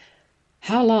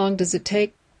 "How long does it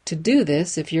take to do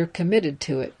this if you're committed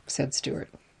to it?" said Stewart.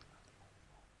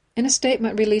 In a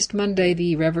statement released Monday,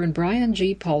 the Reverend Brian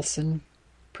G. Paulson,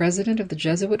 president of the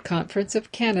Jesuit Conference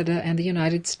of Canada and the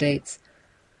United States,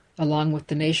 along with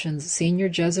the nation's senior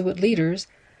Jesuit leaders,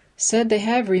 said they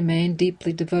have remained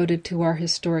deeply devoted to our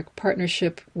historic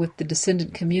partnership with the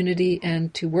descendant community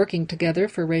and to working together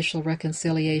for racial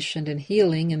reconciliation and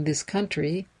healing in this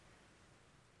country.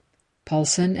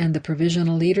 Paulson and the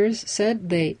provisional leaders said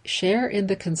they share in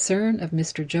the concern of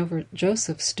Mr.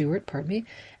 Joseph Stewart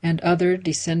and other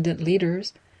descendant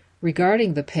leaders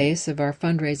regarding the pace of our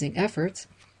fundraising efforts,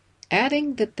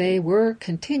 adding that they were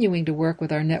continuing to work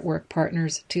with our network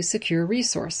partners to secure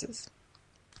resources.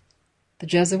 The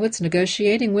Jesuits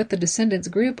negotiating with the descendants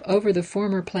group over the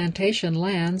former plantation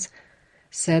lands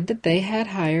said that they had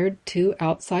hired 2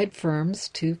 outside firms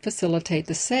to facilitate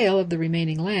the sale of the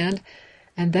remaining land,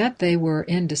 and that they were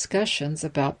in discussions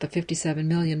about the $57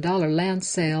 million land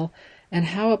sale and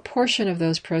how a portion of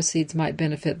those proceeds might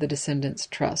benefit the Descendants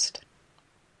Trust.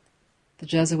 The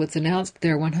Jesuits announced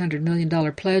their $100 million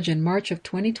pledge in March of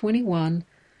 2021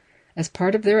 as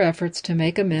part of their efforts to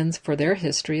make amends for their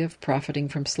history of profiting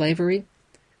from slavery.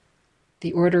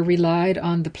 The order relied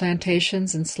on the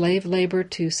plantations and slave labor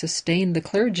to sustain the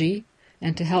clergy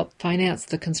and to help finance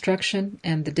the construction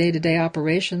and the day-to-day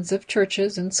operations of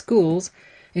churches and schools,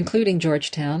 including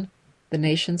Georgetown, the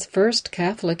nation's first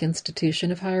Catholic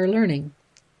institution of higher learning.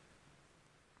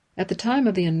 At the time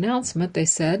of the announcement, they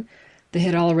said, they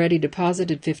had already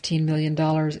deposited $15 million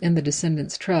in the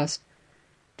Descendants Trust.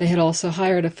 They had also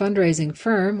hired a fundraising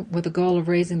firm with the goal of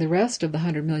raising the rest of the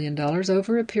 $100 million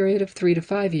over a period of 3 to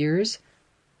 5 years.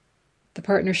 The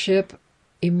partnership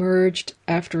emerged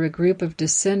after a group of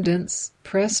descendants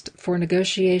pressed for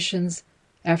negotiations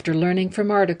after learning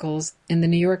from articles in the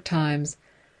New York Times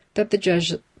that the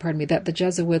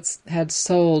Jesuits had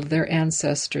sold their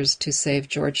ancestors to save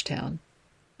Georgetown.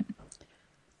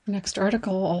 Next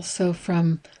article, also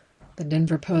from the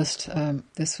Denver Post,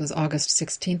 this was August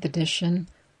 16th edition,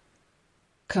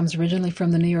 comes originally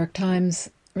from the New York Times,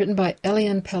 written by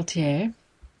Eliane Peltier.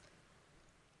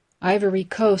 Ivory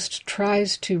Coast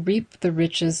tries to reap the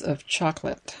riches of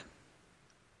chocolate.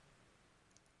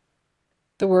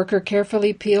 The worker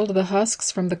carefully peeled the husks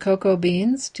from the cocoa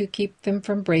beans to keep them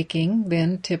from breaking,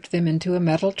 then tipped them into a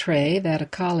metal tray that a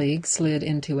colleague slid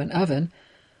into an oven.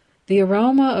 The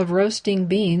aroma of roasting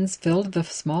beans filled the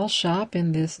small shop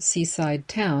in this seaside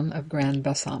town of Grand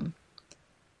Bassam,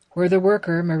 where the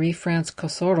worker, Marie-France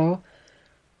Cosoro,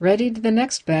 readied the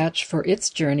next batch for its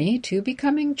journey to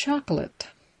becoming chocolate.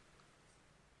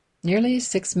 Nearly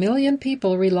 6 million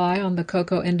people rely on the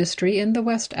cocoa industry in the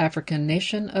West African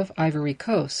nation of Ivory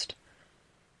Coast,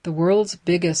 the world's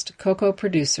biggest cocoa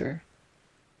producer.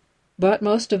 But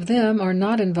most of them are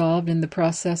not involved in the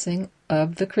processing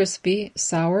of the crispy,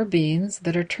 sour beans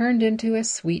that are turned into a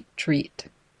sweet treat.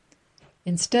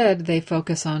 Instead, they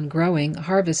focus on growing,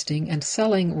 harvesting, and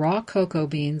selling raw cocoa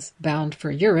beans bound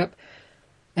for Europe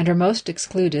and are mostly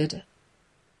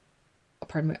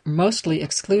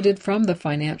excluded from the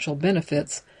financial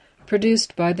benefits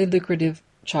produced by the lucrative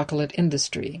chocolate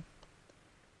industry.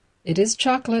 It is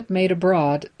chocolate made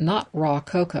abroad, not raw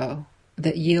cocoa,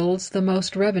 that yields the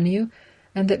most revenue,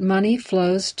 and that money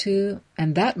flows to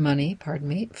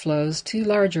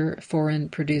larger foreign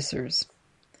producers.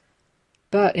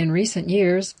 But in recent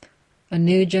years, a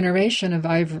new generation of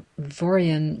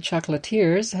Ivorian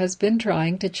chocolatiers has been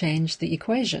trying to change the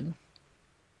equation.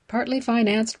 Partly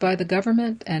financed by the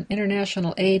government and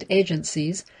international aid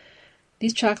agencies,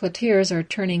 these chocolatiers are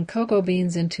turning cocoa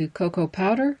beans into cocoa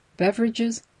powder,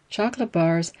 beverages, chocolate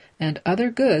bars, and other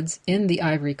goods in the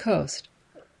Ivory Coast,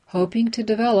 hoping to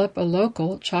develop a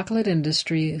local chocolate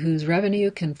industry whose revenue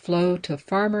can flow to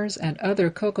farmers and other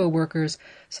cocoa workers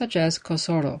such as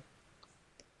Cosoro.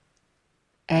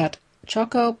 At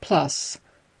Choco Plus,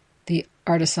 the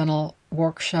artisanal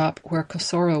workshop where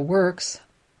Cosoro works,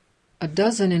 a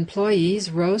dozen employees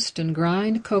roast and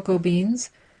grind cocoa beans,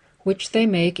 which they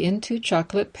make into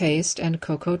chocolate paste and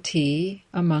cocoa tea,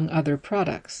 among other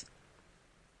products.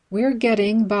 "We're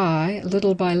getting by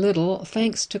little,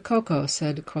 thanks to cocoa,"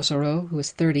 said Cosoro, who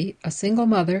is 30, a single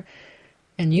mother,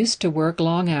 and used to work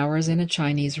long hours in a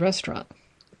Chinese restaurant.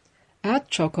 At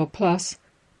Choco Plus,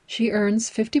 she earns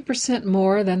 50%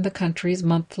 more than the country's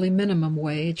monthly minimum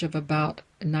wage of about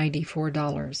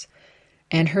 $94.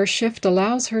 And her shift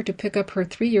allows her to pick up her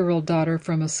 3-year-old daughter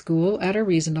from a school at a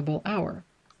reasonable hour.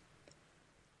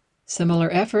 Similar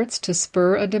efforts to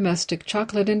spur a domestic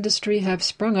chocolate industry have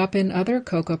sprung up in other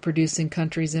cocoa-producing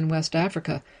countries in West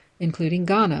Africa, including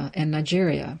Ghana and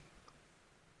Nigeria.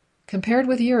 Compared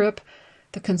with Europe,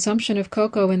 the consumption of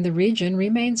cocoa in the region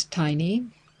remains tiny.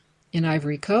 In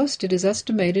Ivory Coast, it is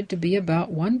estimated to be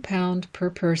about 1 pound per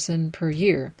person per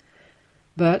year,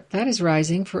 but that is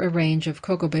rising for a range of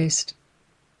cocoa-based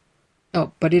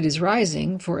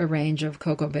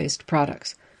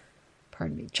products.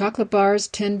 Chocolate bars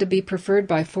tend to be preferred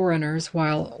by foreigners,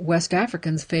 while West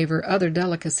Africans favor other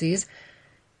delicacies,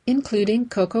 including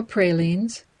cocoa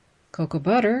pralines, cocoa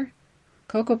butter,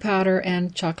 cocoa powder,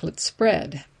 and chocolate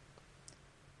spread.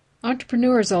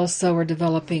 Entrepreneurs also are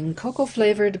developing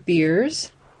cocoa-flavored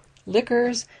beers,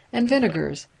 liquors, and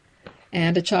vinegars,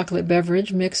 and a chocolate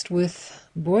beverage mixed with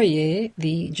boye,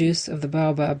 the juice of the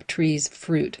baobab tree's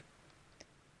fruit.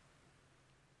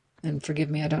 And forgive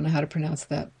me, I don't know how to pronounce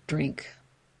that drink.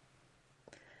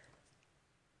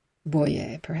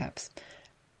 Boye, perhaps.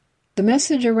 The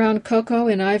message around cocoa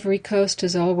in Ivory Coast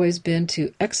has always been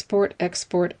to export,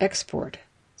 export, export,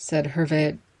 said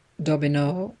Hervé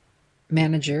Dobineau,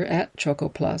 manager at Choco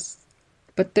Plus.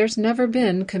 But there's never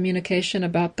been communication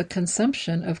about the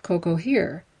consumption of cocoa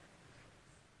here.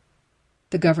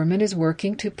 The government is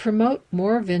working to promote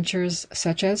more ventures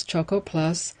such as Choco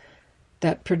Plus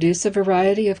that produce a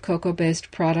variety of cocoa-based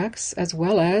products, as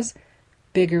well as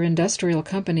bigger industrial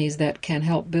companies that can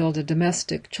help build a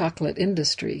domestic chocolate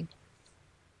industry.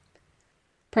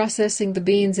 Processing the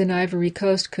beans in Ivory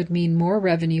Coast could mean more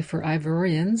revenue for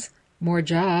Ivorians, more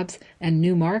jobs, and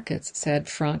new markets, said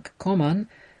Franck Coman,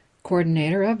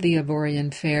 coordinator of the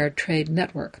Ivorian Fair Trade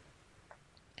Network,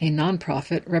 a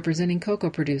nonprofit representing cocoa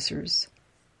producers.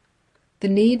 The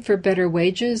need for better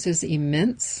wages is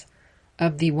immense.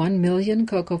 Of the 1 million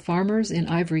cocoa farmers in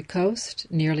Ivory Coast,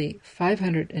 nearly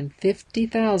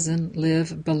 550,000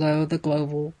 live below the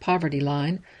global poverty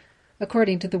line,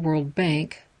 according to the World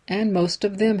Bank, and most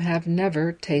of them have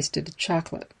never tasted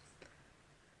chocolate.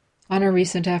 On a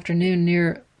recent afternoon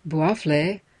near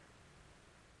Bouaflé,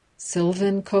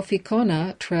 Sylvain Kofi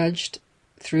Kona trudged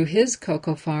through his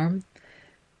cocoa farm,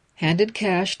 handed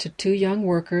cash to 2 young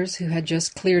workers who had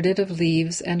just cleared it of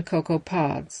leaves and cocoa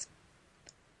pods.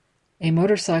 A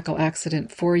motorcycle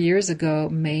accident 4 years ago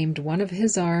maimed one of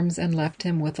his arms and left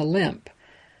him with a limp.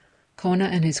 Kona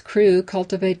and his crew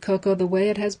cultivate cocoa the way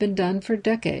it has been done for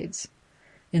decades.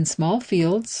 In small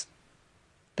fields,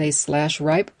 they slash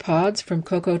ripe pods from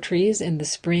cocoa trees in the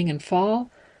spring and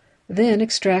fall, then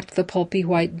extract the pulpy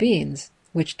white beans,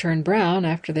 which turn brown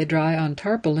after they dry on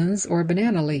tarpaulins or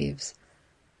banana leaves.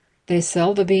 They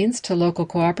sell the beans to local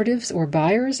cooperatives or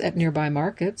buyers at nearby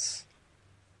markets.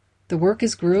 The work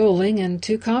is grueling and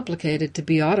too complicated to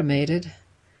be automated.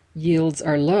 Yields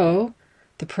are low.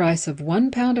 The price of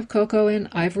 1 pound of cocoa in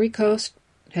Ivory Coast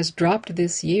has dropped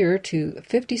this year to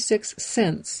 56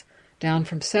 cents, down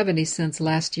from 70 cents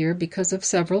last year because of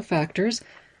several factors,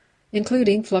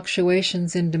 including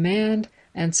fluctuations in demand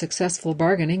and successful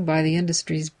bargaining by the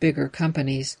industry's bigger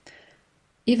companies.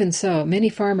 Even so, many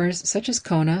farmers, such as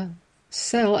Kona,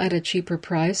 sell at a cheaper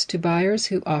price to buyers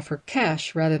who offer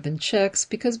cash rather than checks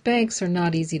because banks are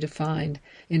not easy to find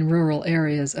in rural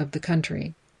areas of the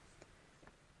country.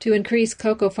 To increase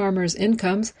cocoa farmers'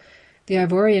 incomes, the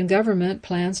Ivorian government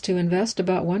plans to invest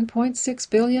about $1.6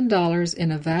 billion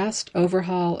in a vast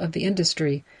overhaul of the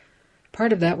industry.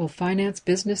 Part of that will finance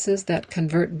businesses that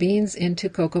convert beans into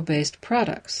cocoa-based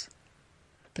products.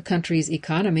 The country's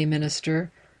economy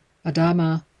minister,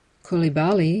 Adama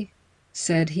Coulibaly,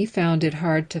 said he found it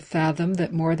hard to fathom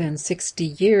that more than 60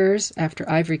 years after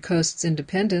Ivory Coast's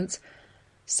independence,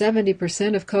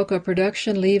 70% of cocoa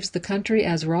production leaves the country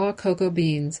as raw cocoa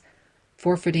beans,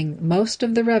 forfeiting most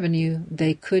of the revenue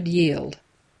they could yield.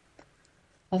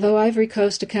 Although Ivory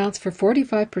Coast accounts for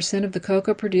 45% of the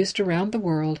cocoa produced around the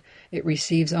world, it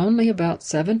receives only about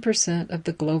 7% of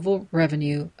the global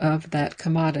revenue of that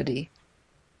commodity.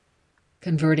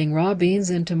 Converting raw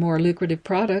beans into more lucrative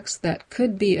products that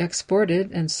could be exported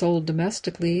and sold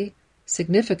domestically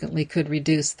significantly could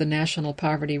reduce the national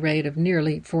poverty rate of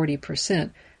nearly 40%,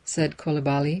 said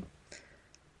Coulibaly.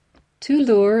 To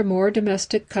lure more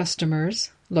domestic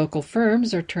customers, local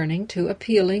firms are turning to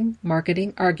appealing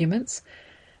marketing arguments.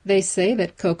 They say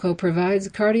that cocoa provides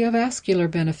cardiovascular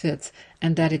benefits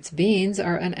and that its beans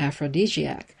are an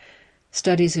aphrodisiac.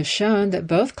 Studies have shown that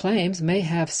both claims may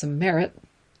have some merit.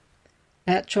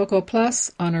 At Choco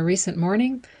Plus, on a recent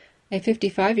morning, a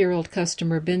 55-year-old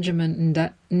customer, Benjamin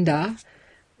Nda,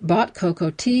 bought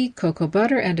cocoa tea, cocoa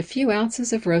butter, and a few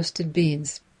ounces of roasted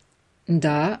beans.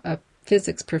 Nda, a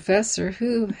physics professor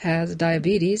who has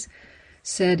diabetes,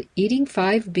 said eating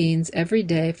 5 beans every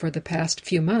day for the past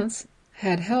few months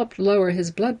had helped lower his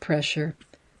blood pressure.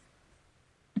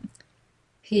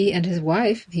 He and his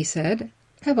wife, he said,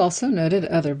 have also noted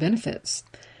other benefits.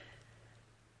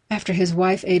 After his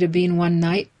wife ate a bean one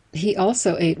night, he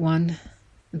also ate one.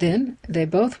 Then they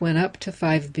both went up to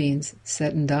 5 beans,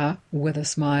 said Nda with a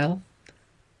smile.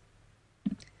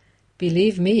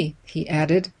 Believe me, he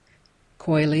added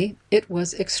coyly, it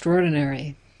was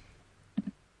extraordinary.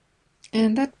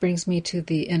 And that brings me to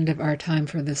the end of our time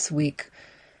for this week.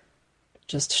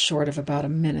 Just short of about a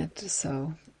minute,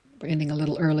 so we're ending a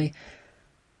little early.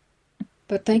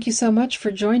 But thank you so much for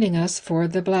joining us for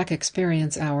the Black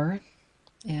Experience Hour.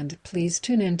 And please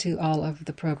tune in to all of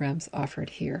the programs offered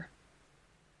here.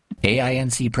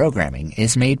 AINC programming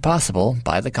is made possible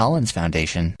by the Collins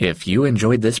Foundation. If you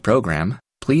enjoyed this program,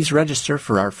 please register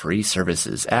for our free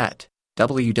services at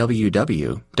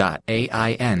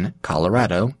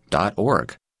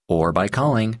www.aincolorado.org or by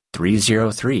calling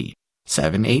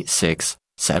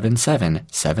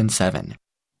 303-786-7777.